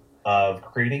of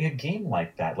creating a game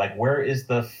like that? Like, where is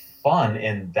the fun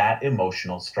in that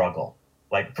emotional struggle?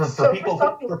 Like for some people,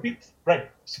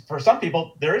 for some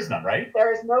people, there is none, right?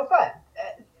 There is no fun.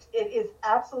 It is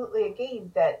absolutely a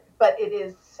game but it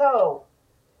is so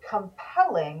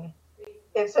compelling.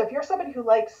 If you're somebody who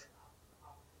likes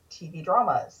TV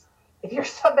dramas, if you're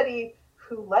somebody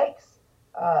who likes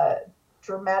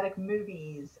dramatic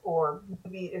movies or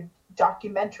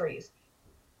documentaries,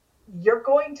 you're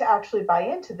going to actually buy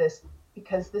into this,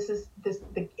 because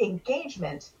the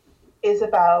engagement is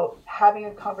about having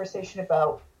a conversation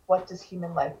about what does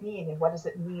human life mean, and what does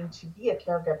it mean to be a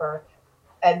caregiver,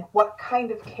 and what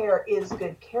kind of care is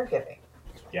good caregiving.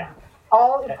 Yeah.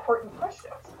 All important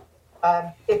questions.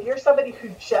 If you're somebody who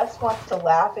just wants to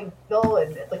laugh and giggle,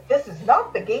 and this is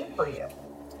not the game for you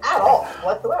at all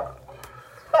whatsoever.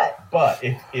 But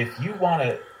if you want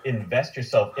to invest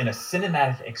yourself in a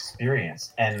cinematic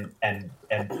experience and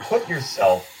put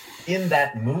yourself in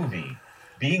that movie,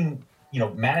 being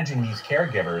managing these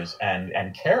caregivers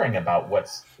and caring about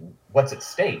what's at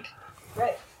stake,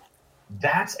 right?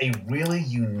 that's a really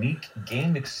unique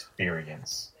game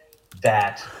experience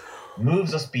that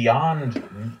moves us beyond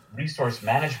resource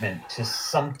management to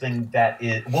something that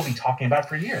we'll be talking about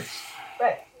for years.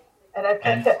 Right. And I've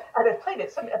played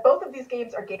it. Both of these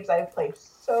games are games I've played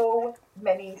so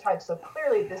many times. So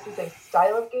clearly, this is a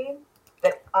style of game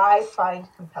that I find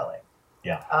compelling.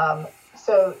 Yeah.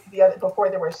 So before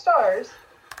there were stars.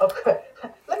 Okay,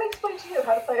 let me explain to you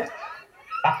how to play it.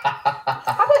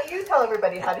 How about you tell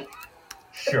everybody how to?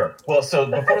 Sure. Well, so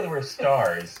before there were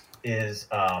stars is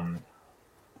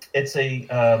it's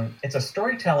a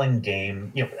storytelling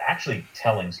game. Actually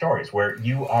telling stories where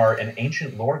you are an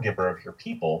ancient lore giver of your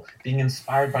people, being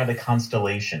inspired by the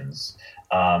constellations,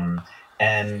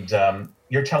 and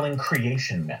you're telling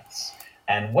creation myths.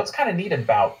 And what's kind of neat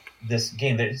about this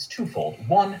game that it's twofold.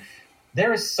 One,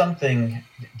 there is something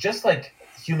just like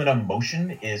human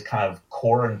emotion is kind of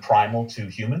core and primal to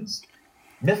humans.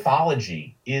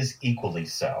 Mythology is equally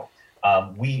so.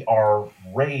 We are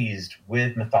raised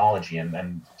with mythology,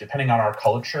 and depending on our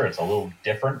culture, it's a little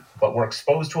different, but we're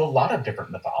exposed to a lot of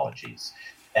different mythologies.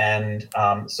 And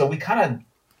so we kind of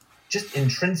just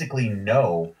intrinsically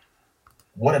know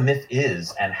what a myth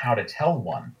is and how to tell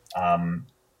one.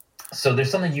 So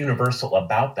there's something universal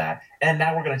about that. And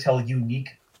now we're going to tell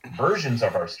unique versions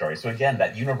of our story. So again,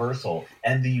 that universal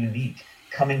and the unique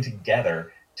coming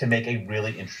together to make a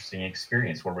really interesting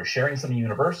experience where we're sharing something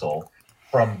universal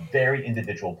from very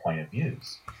individual point of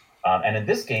views. And in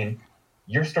this game,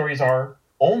 your stories are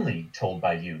only told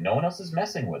by you. No one else is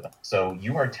messing with them. So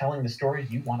you are telling the story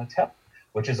you want to tell,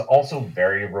 which is also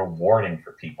very rewarding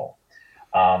for people.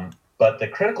 But the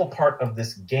critical part of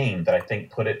this game that I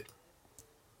think put it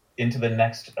into the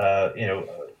next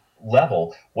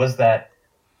level was that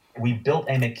we built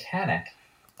a mechanic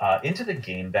into the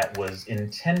game that was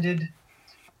intended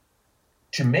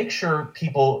to make sure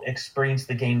people experience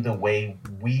the game the way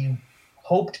we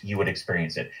hoped you would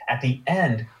experience it. At the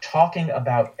end, talking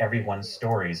about everyone's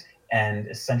stories and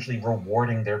essentially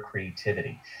rewarding their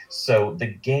creativity. So the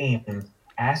game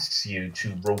asks you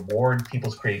to reward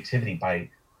people's creativity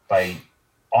by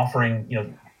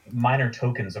offering minor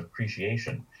tokens of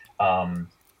appreciation.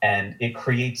 And it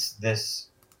creates this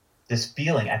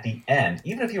feeling at the end,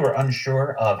 even if you were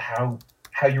unsure of how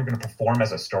you were going to perform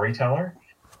as a storyteller,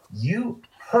 you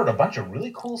heard a bunch of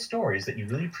really cool stories that you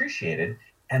really appreciated,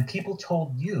 and people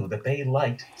told you that they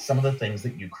liked some of the things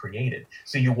that you created.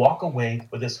 So you walk away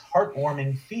with this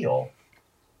heartwarming feel,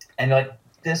 and you're like,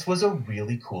 this was a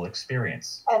really cool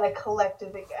experience. And a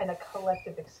collective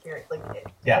experience.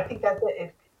 Yeah. I think that's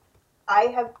it. I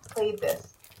have played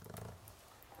this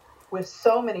with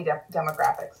so many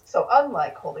demographics. So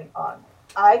unlike Holding On,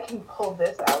 I can pull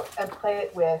this out and play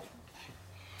it with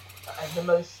the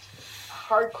most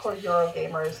hardcore Euro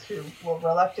gamers who will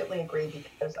reluctantly agree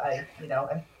because I,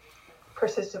 am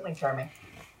persistently charming.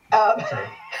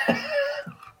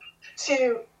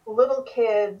 To little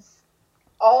kids,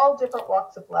 all different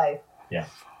walks of life. Yeah.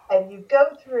 And you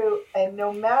go through, and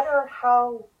no matter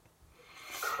how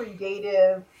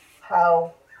creative,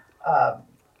 how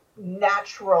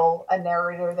natural a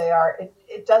narrator they are,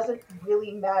 it doesn't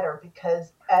really matter,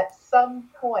 because at some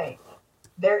point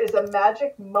there is a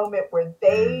magic moment where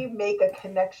they make a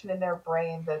connection in their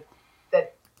brain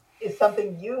that is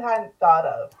something you hadn't thought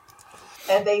of,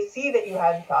 and they see that you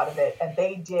hadn't thought of it, and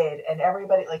they did, and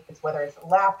everybody, whether it's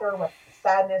laughter, whether it's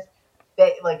sadness,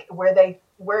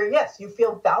 where yes, you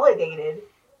feel validated.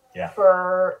 Yeah.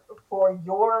 for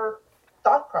your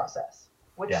thought process,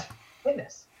 which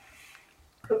goodness,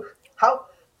 how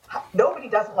nobody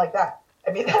doesn't like that.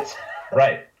 I mean, that's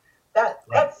right. That's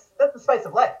the spice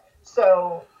of life.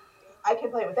 So I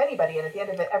can play it with anybody, and at the end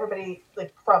of it, everybody,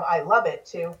 from I love it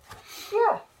to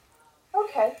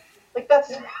okay, that's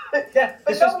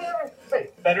This was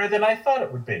better than I thought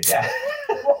it would be. Yeah.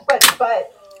 Well,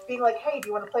 but being like, hey, do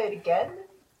you want to play it again?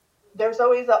 There's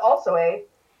always also a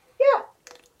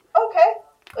okay.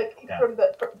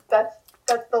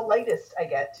 That's the latest I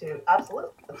get to.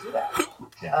 Absolutely, let's do that.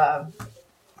 Yeah.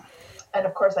 And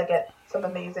of course, I get some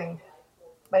amazing.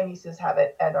 My nieces have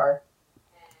it and are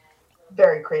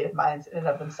very creative minds in and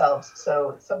of themselves.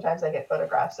 So sometimes I get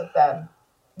photographs of them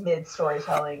mid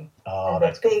storytelling, and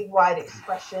the big wide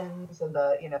expressions and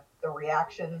the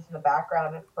reactions in the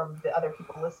background from the other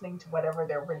people listening to whatever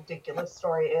their ridiculous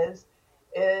story is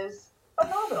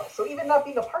phenomenal. So even not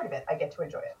being a part of it, I get to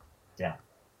enjoy it. Yeah.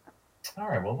 All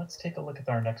right, well, let's take a look at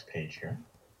our next page here.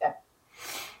 Yeah.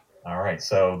 All right,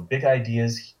 so big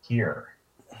ideas here.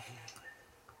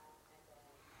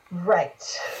 Right.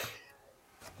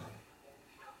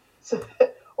 So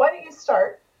why don't you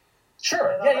start?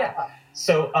 Sure. Yeah.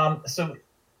 So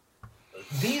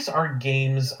these are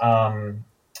games,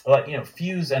 like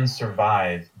Fuse and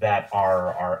Survive, that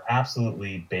are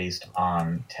absolutely based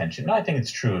on tension. And I think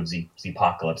it's true of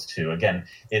Zpocalypse too. Again,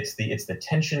 it's the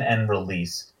tension and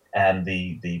release and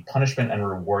the punishment and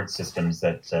reward systems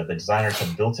that the designers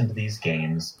have built into these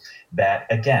games. That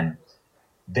again,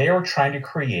 they are trying to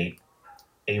create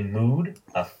a mood,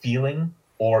 a feeling,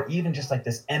 or even just like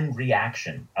this end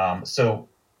reaction. So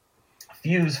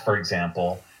Fuse, for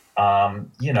example,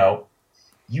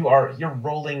 you're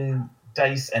rolling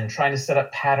dice and trying to set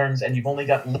up patterns, and you've only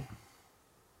got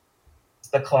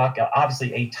the clock.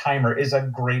 Obviously, a timer is a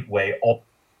great way,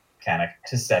 mechanic,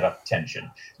 to set up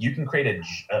tension. You can create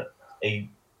a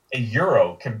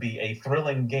Euro can be a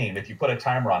thrilling game if you put a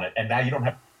timer on it, and now you don't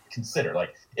have to consider,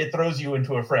 like, it throws you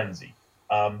into a frenzy.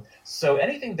 So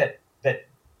anything that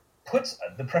puts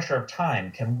the pressure of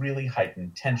time can really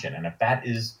heighten tension, and if that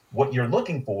is what you're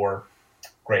looking for,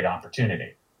 great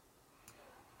opportunity.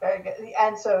 Very good.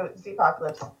 And so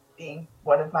Zpocalypse being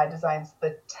one of my designs,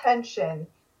 the tension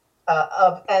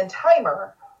and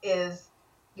timer is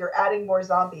you're adding more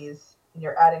zombies, and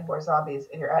you're adding more zombies,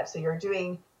 and so you're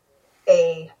doing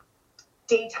a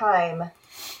daytime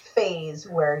phase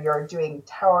where you're doing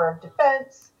tower of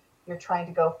defense, you're trying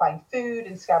to go find food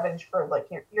and scavenge for, like,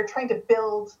 you're trying to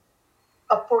build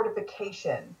a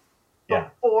fortification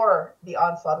before the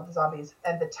onslaught of the zombies.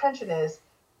 And the tension is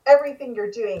everything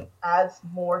you're doing adds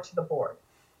more to the board,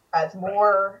 adds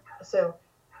more. So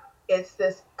it's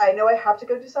this, I know I have to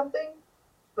go do something,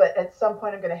 but at some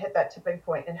point I'm going to hit that tipping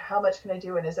point, and how much can I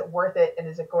do, and is it worth it, and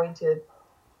is it going to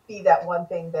be that one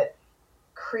thing that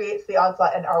creates the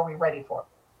onslaught, and are we ready for it?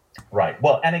 Right.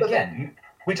 Well, and again,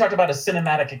 we talked about a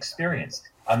cinematic experience.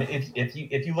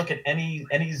 If you look at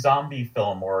any zombie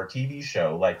film or TV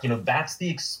show, like, that's the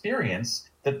experience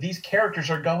that these characters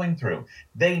are going through.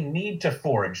 They need to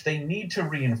forage, they need to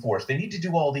reinforce, they need to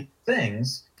do all these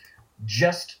things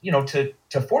just,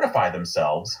 to fortify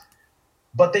themselves,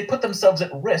 but they put themselves at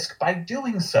risk by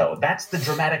doing so. That's the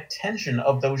dramatic tension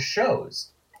of those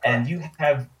shows. And you've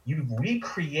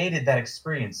recreated that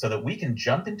experience so that we can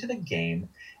jump into the game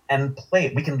and play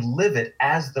it. We can live it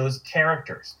as those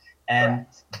characters. And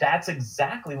that's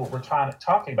exactly what we're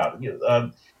talking about.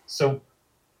 So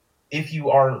if you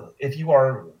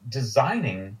are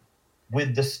designing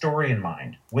with the story in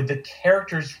mind, with the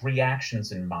characters'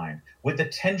 reactions in mind, with the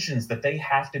tensions that they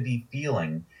have to be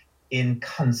feeling in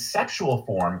conceptual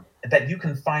form, that you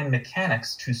can find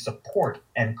mechanics to support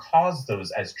and cause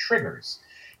those as triggers,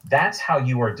 that's how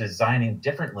you are designing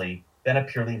differently than a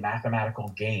purely mathematical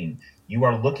game. You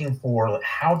are looking for,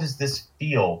 how does this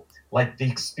feel like the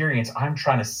experience I'm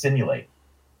trying to simulate?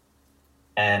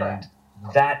 And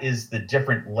that is the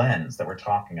different lens that we're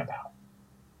talking about.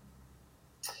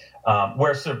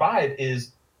 Where Survive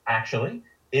is actually,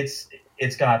 it's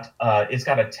got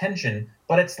a tension,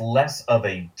 but it's less of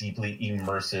a deeply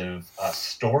immersive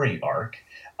story arc.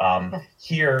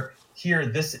 Here,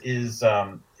 this is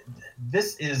a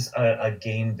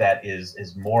game that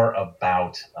is more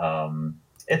about.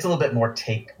 It's a little bit more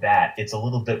take that. It's a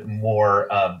little bit more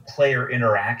player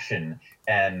interaction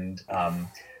and.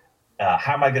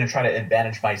 How am I going to try to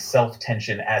advantage my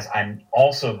self-tension as I'm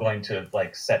also going to,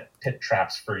 like, set pit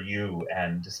traps for you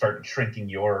and start shrinking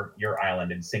your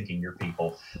island and sinking your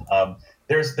people?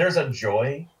 There's a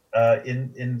joy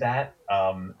in that,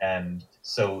 and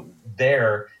so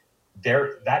that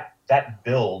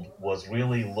build was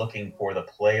really looking for the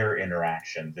player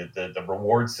interaction, the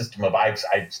reward system of I've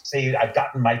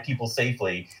gotten my people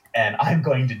safely and I'm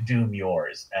going to doom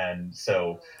yours, and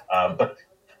so but.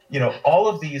 All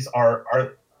of these are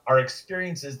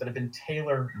experiences that have been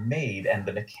tailor-made, and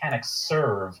the mechanics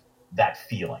serve that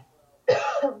feeling.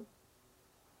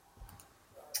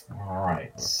 All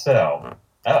right. So,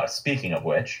 speaking of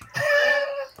which,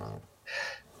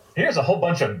 here's a whole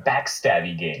bunch of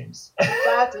backstabby games.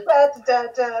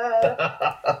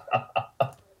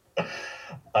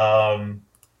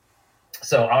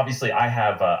 So obviously, I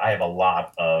have a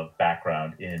lot of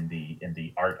background in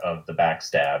the art of the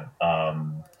backstab.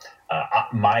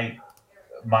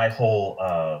 My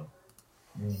whole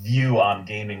view on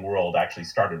gaming world actually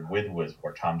started with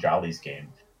Wizwar, Tom Jolly's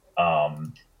game,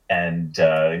 and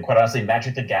quite honestly,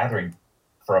 Magic the Gathering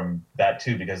from that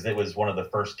too, because it was one of the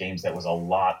first games that was a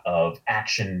lot of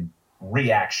action,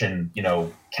 reaction,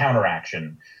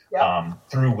 counteraction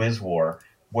through Wizwar,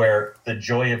 where the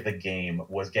joy of the game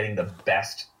was getting the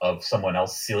best of someone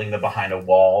else, sealing them behind a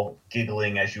wall,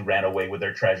 giggling as you ran away with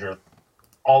their treasure.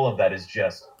 All of that is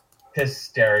just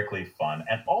hysterically fun.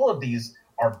 And all of these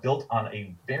are built on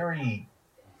a very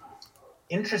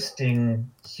interesting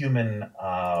human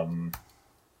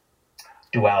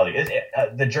duality.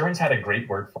 The Germans had a great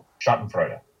word for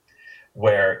Schadenfreude,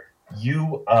 where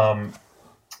you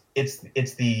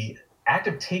it's the act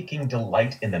of taking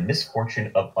delight in the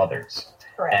misfortune of others.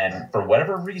 Correct. And for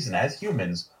whatever reason, as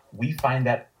humans, we find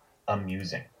that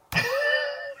amusing.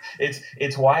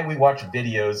 It's why we watch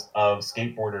videos of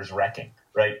skateboarders wrecking,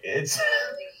 right? It's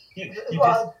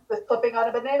well, the flipping on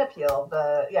a banana peel,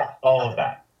 all of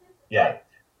that, yeah.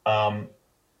 Right.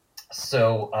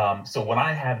 So when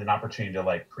I had an opportunity to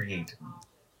like create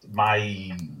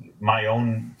my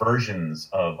own versions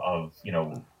of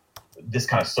this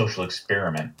kind of social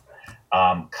experiment,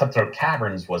 Cutthroat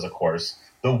Caverns was, of course,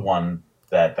 the one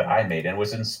that I made, and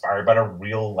was inspired by a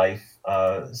real life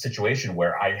situation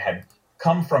where I had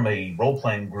come from a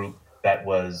role-playing group that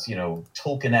was,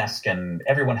 Tolkien-esque and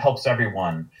everyone helps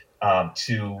everyone,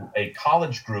 to a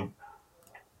college group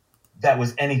that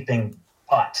was anything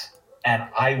but. And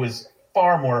I was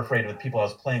far more afraid of the people I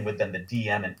was playing with than the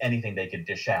DM and anything they could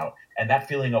dish out. And that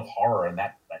feeling of horror and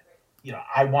that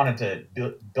I wanted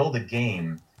to build a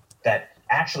game that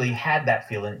actually had that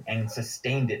feeling and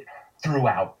sustained it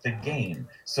throughout the game.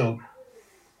 So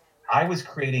I was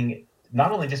creating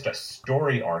not only just a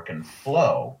story arc and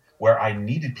flow where I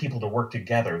needed people to work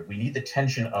together. We need the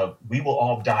tension of we will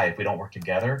all die if we don't work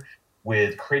together,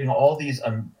 with creating all these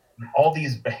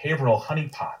behavioral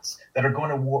honeypots that are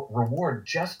going to reward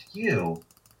just you,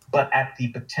 but at the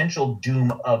potential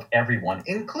doom of everyone,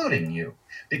 including you.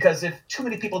 Because if too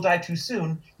many people die too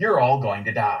soon, you're all going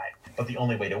to die. But the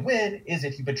only way to win is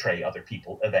if you betray other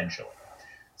people eventually.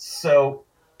 So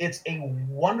it's a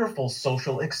wonderful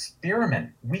social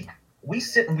experiment. We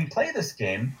sit and we play this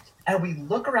game, and we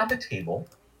look around the table.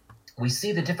 We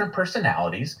see the different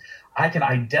personalities. I can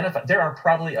identify. There are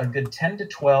probably a good 10 to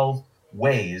 12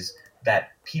 ways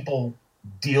that people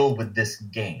deal with this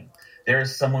game.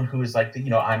 There's someone who is like,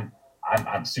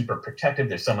 I'm super protective.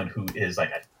 There's someone who is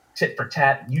like a tit for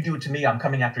tat. You do it to me, I'm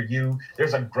coming after you.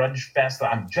 There's a grudge fest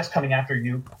that I'm just coming after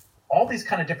you. All these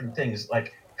kind of different things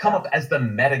like come up as the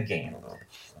meta game.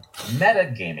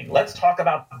 Metagaming. Let's talk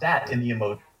about that in the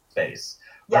emoji space.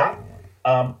 Right?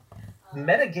 Yeah.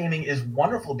 Metagaming is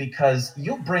wonderful because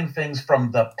you'll bring things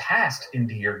from the past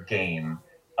into your game,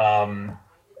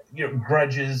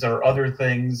 grudges or other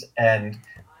things, and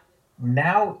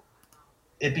now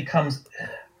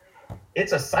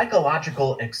it's a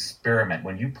psychological experiment.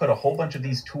 When you put a whole bunch of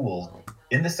these tools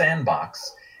in the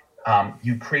sandbox,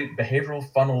 you create behavioral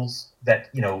funnels that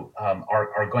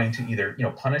are going to either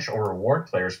punish or reward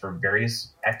players for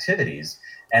various activities.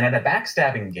 And in a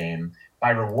backstabbing game, by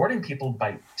rewarding people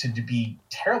to be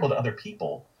terrible to other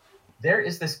people, there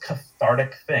is this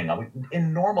cathartic thing.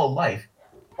 In normal life,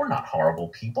 we're not horrible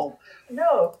people.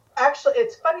 No, actually,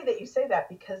 it's funny that you say that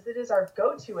because it is our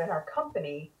go-to in our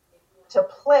company to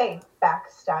play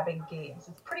backstabbing games.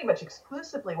 It's pretty much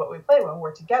exclusively what we play when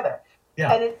we're together.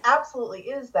 Yeah. And it absolutely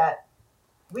is that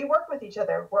we work with each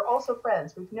other. We're also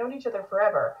friends. We've known each other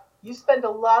forever. You spend a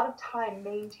lot of time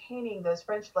maintaining those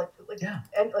friendships, like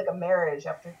a marriage,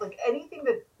 after like anything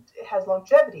that has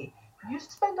longevity. You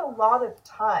spend a lot of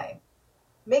time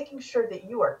making sure that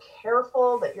you are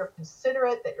careful, that you're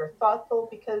considerate, that you're thoughtful,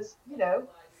 because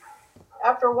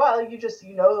after a while you just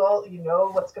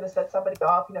what's going to set somebody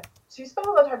off. So you spend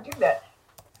a lot of time doing that,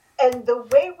 and the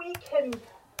way we can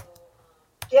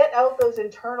get out those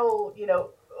internal,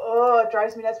 it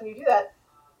drives me nuts when you do that.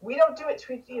 We don't do it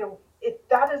to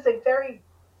that is a very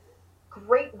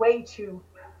great way to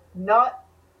not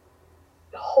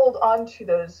hold on to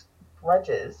those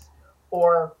grudges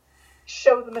or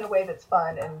show them in a way that's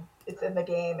fun and it's in the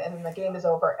game, and then the game is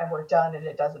over and we're done and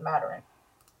it doesn't matter.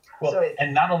 Well,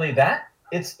 and not only that,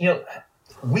 it's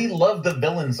we love the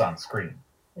villains on screen,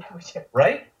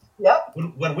 right? Yep.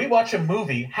 When we watch a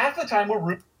movie, half the time we're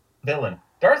rooting for the villain.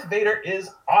 Darth Vader is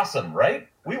awesome, right?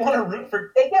 We want to root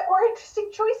for. They get more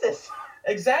interesting choices.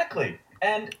 Exactly.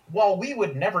 And while we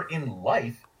would never in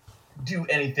life do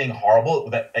anything horrible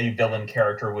that a villain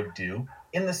character would do,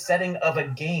 in the setting of a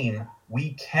game,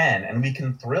 we can, and we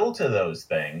can thrill to those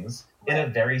things in a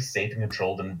very safe and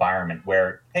controlled environment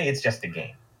where, hey, it's just a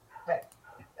game. Right.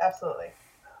 Absolutely.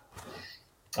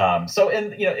 So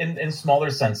in smaller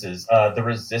senses, the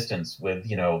Resistance with,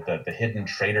 the hidden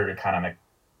traitor to kind of like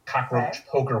cockroach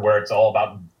poker where it's all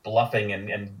about bluffing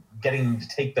and getting to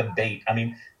take the bait. I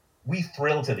mean, we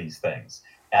thrill to these things.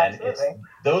 And Absolutely. It's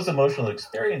those emotional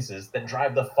experiences that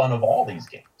drive the fun of all these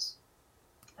games.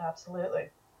 Absolutely.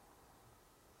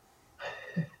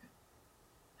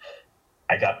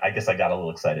 I guess I got a little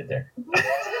excited there.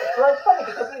 Well, it's funny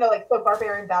because, so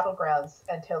Barbarian Battlegrounds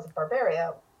and Tales of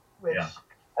Barbaria, which I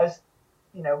was,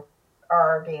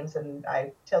 our games, and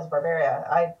Tales of Barbaria,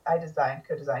 I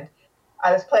co-designed.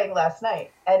 I was playing last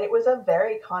night, and it was a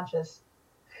very conscious,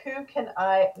 who can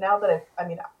I, now that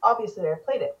obviously I've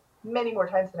played it many more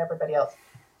times than everybody else.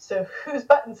 So whose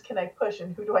buttons can I push,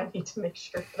 and who do I need to make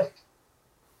sure that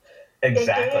I'm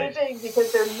engaging,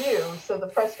 because they're new. So the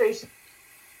frustration,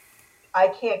 I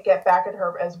can't get back at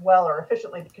her as well or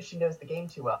efficiently because she knows the game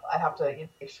too well. I have to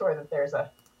make sure that there's a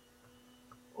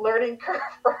learning curve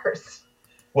first.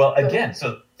 Well, again,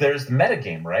 so there's the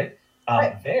metagame, right?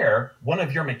 Right. There, one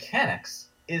of your mechanics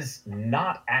is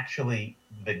not actually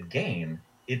the game;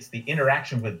 it's the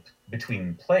interaction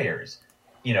between players.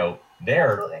 You know,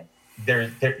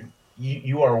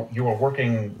 you are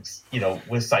working,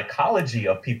 with psychology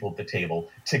of people at the table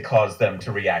to cause them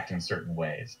to react in certain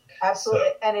ways. Absolutely,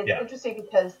 so, and it's interesting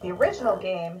because the original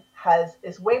game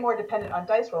is way more dependent on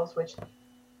dice rolls, which,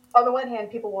 on the one hand,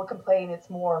 people will complain it's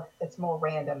more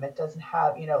random. It doesn't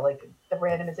have, like the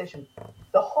randomization.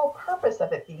 The whole purpose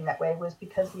of it being that way was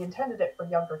because we intended it for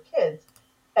younger kids,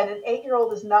 and an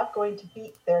 8-year-old is not going to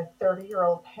beat their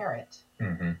 30-year-old parent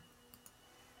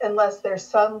unless there's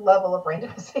some level of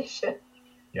randomization.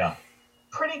 Yeah.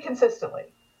 Pretty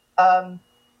consistently.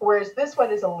 Whereas this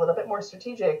one is a little bit more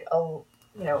strategic.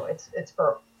 It's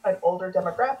for an older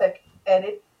demographic, and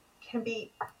it can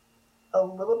be a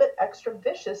little bit extra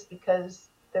vicious because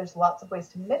there's lots of ways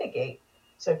to mitigate.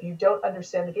 So if you don't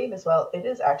understand the game as well, it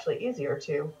is actually easier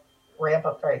to ramp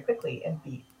up very quickly and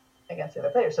beat against the other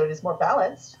players. So it is more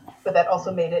balanced, but that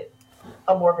also made it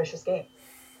a more vicious game.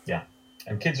 Yeah.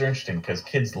 And kids are interesting because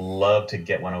kids love to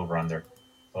get one over on their,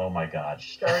 oh my God.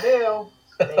 Sure do.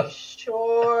 They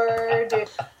sure do.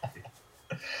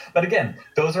 But again,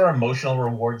 those are emotional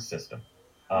reward system.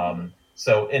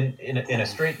 So in a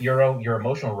straight Euro, your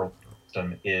emotional reward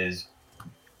system is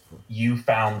you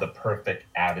found the perfect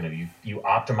avenue. You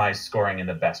optimize scoring in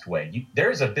the best way.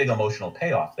 There's a big emotional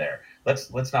payoff there.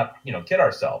 Let's not kid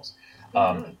ourselves.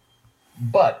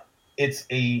 But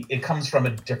it comes from a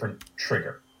different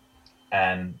trigger.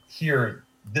 And here,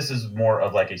 this is more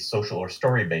of like a social or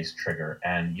story-based trigger,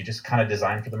 and you just kind of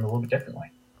design for them a little bit differently.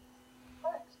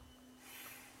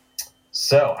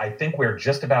 So I think we're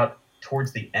just about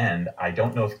towards the end. I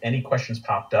don't know if any questions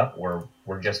popped up, or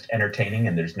we're just entertaining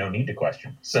and there's no need to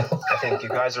question. So I think you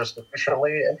guys are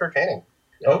sufficiently entertaining.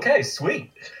 Okay,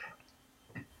 sweet.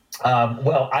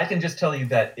 Well, I can just tell you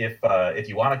that if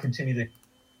you want to continue to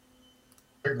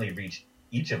certainly reach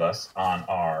each of us on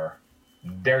our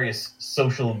various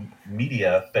social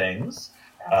media things.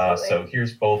 So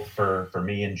here's both for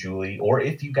me and Julie, or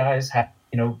if you guys have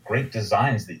great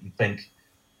designs that you think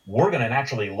we're going to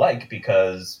actually like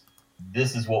because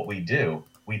this is what we do,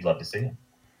 we'd love to see them.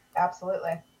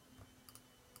 Absolutely.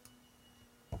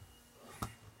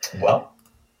 Well,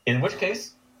 in which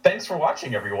case, thanks for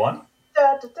watching, everyone.